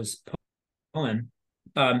a prose poem.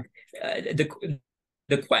 The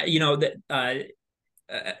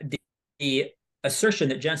assertion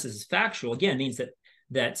that Genesis is factual, again, means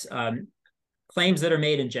that claims that are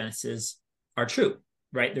made in Genesis are true,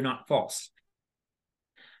 right? They're not false.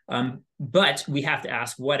 But we have to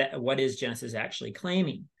ask, what is Genesis actually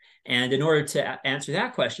claiming? And in order to answer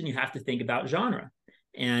that question, you have to think about genre.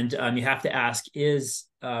 And you have to ask, is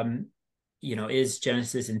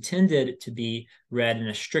Genesis intended to be read in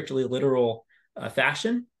a strictly literal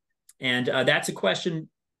fashion? And that's a question,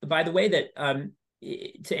 by the way, that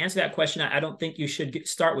to answer that question, I don't think you should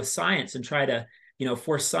start with science and try to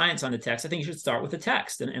force science on the text. I think you should start with the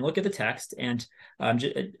text and look at the text and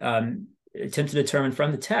attempt to determine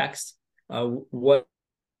from the text what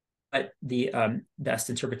the best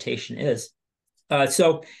interpretation is.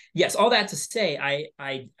 So yes, all that to say,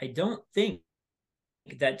 I don't think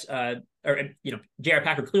that J.R.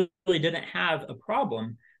 Packer clearly didn't have a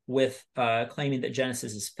problem with claiming that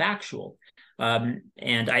Genesis is factual.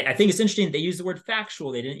 And I think it's interesting that they use the word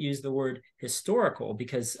factual. They didn't use the word historical,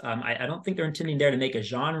 because I don't think they're intending there to make a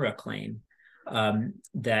genre claim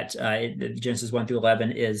that Genesis 1 through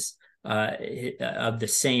 11 is of the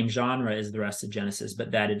same genre as the rest of Genesis,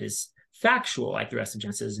 but that it is factual like the rest of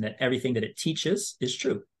Genesis, and that everything that it teaches is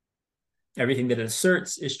true. Everything that it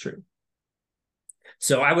asserts is true.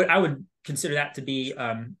 So I would consider that to be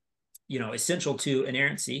essential to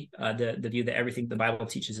inerrancy, the view that everything the Bible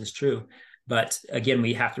teaches is true. But again,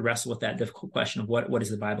 we have to wrestle with that difficult question of what is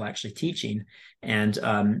the Bible actually teaching. And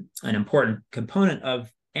an important component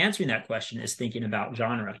of answering that question is thinking about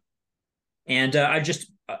genre. And I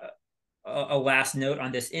just a last note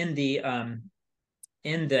on this in the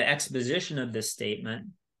exposition of this statement,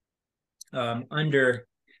 um, under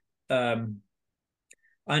um,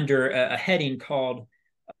 under a heading called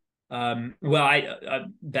well, I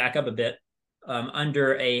back up a bit.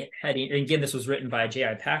 Under a heading, and again, this was written by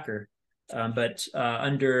J.I. Packer, but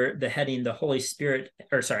under the heading, the Holy Spirit,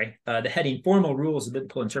 or sorry, the heading, formal rules of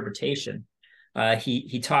biblical interpretation,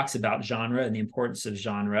 he talks about genre and the importance of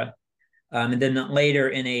genre. And then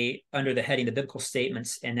later, under the heading, the biblical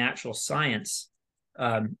statements and natural science,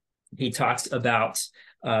 he talks about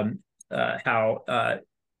how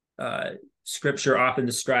Scripture often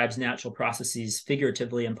describes natural processes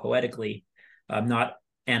figuratively and poetically, not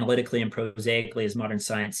analytically and prosaically as modern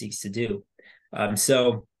science seeks to do.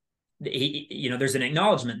 So, there's an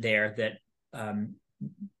acknowledgement there that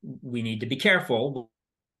we need to be careful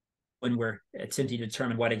when we're attempting to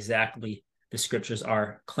determine what exactly the Scriptures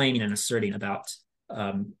are claiming and asserting about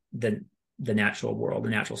the natural world, the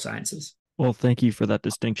natural sciences. Well, thank you for that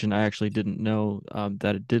distinction. I actually didn't know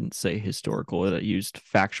that it didn't say historical, that it used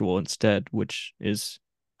factual instead, which is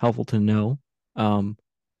helpful to know.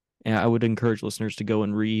 And I would encourage listeners to go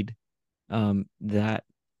and read that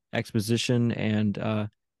exposition, and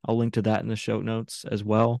I'll link to that in the show notes as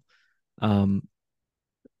well. Dr.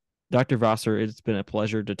 Vasser, it's been a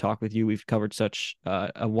pleasure to talk with you. We've covered such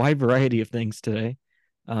a wide variety of things today,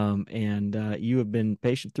 and you have been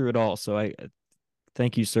patient through it all. So I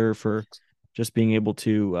thank you, sir, for just being able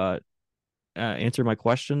to answer my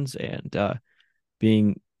questions and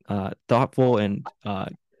being thoughtful and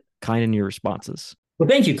kind in your responses. Well,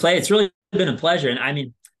 thank you, Clay. It's really been a pleasure. And I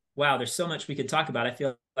mean, wow, there's so much we could talk about. I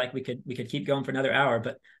feel like we could keep going for another hour,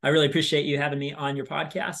 but I really appreciate you having me on your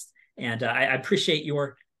podcast. And I appreciate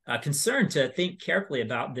your concern to think carefully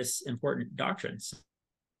about this important doctrine.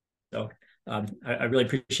 So I really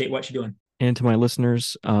appreciate what you're doing. And to my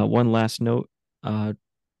listeners, one last note,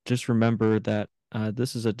 just remember that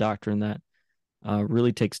this is a doctrine that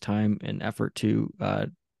really takes time and effort to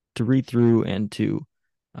read through and to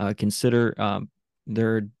consider.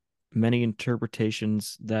 There are many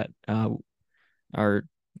interpretations that are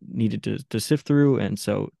needed to sift through, and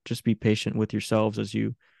so just be patient with yourselves as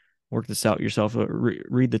you work this out yourself.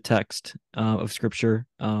 Read the text of Scripture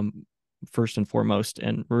first and foremost,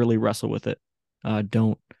 and really wrestle with it.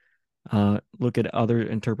 Don't look at other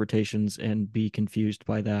interpretations and be confused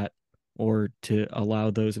by that, or to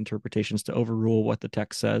allow those interpretations to overrule what the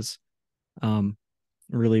text says.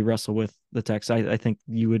 Really wrestle with the text. I think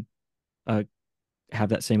you would have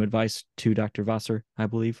that same advice to Dr. Vasser, I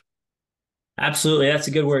believe. Absolutely. That's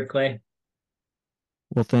a good word, Clay.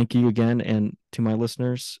 Well, thank you again. And to my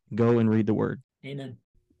listeners, go and read the Word. Amen.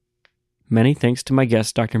 Many thanks to my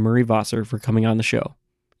guest, Dr. Murray Vasser, for coming on the show.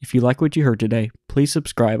 If you like what you heard today, please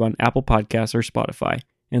subscribe on Apple Podcasts or Spotify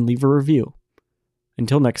and leave a review.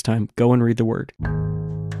 Until next time, go and read the Word.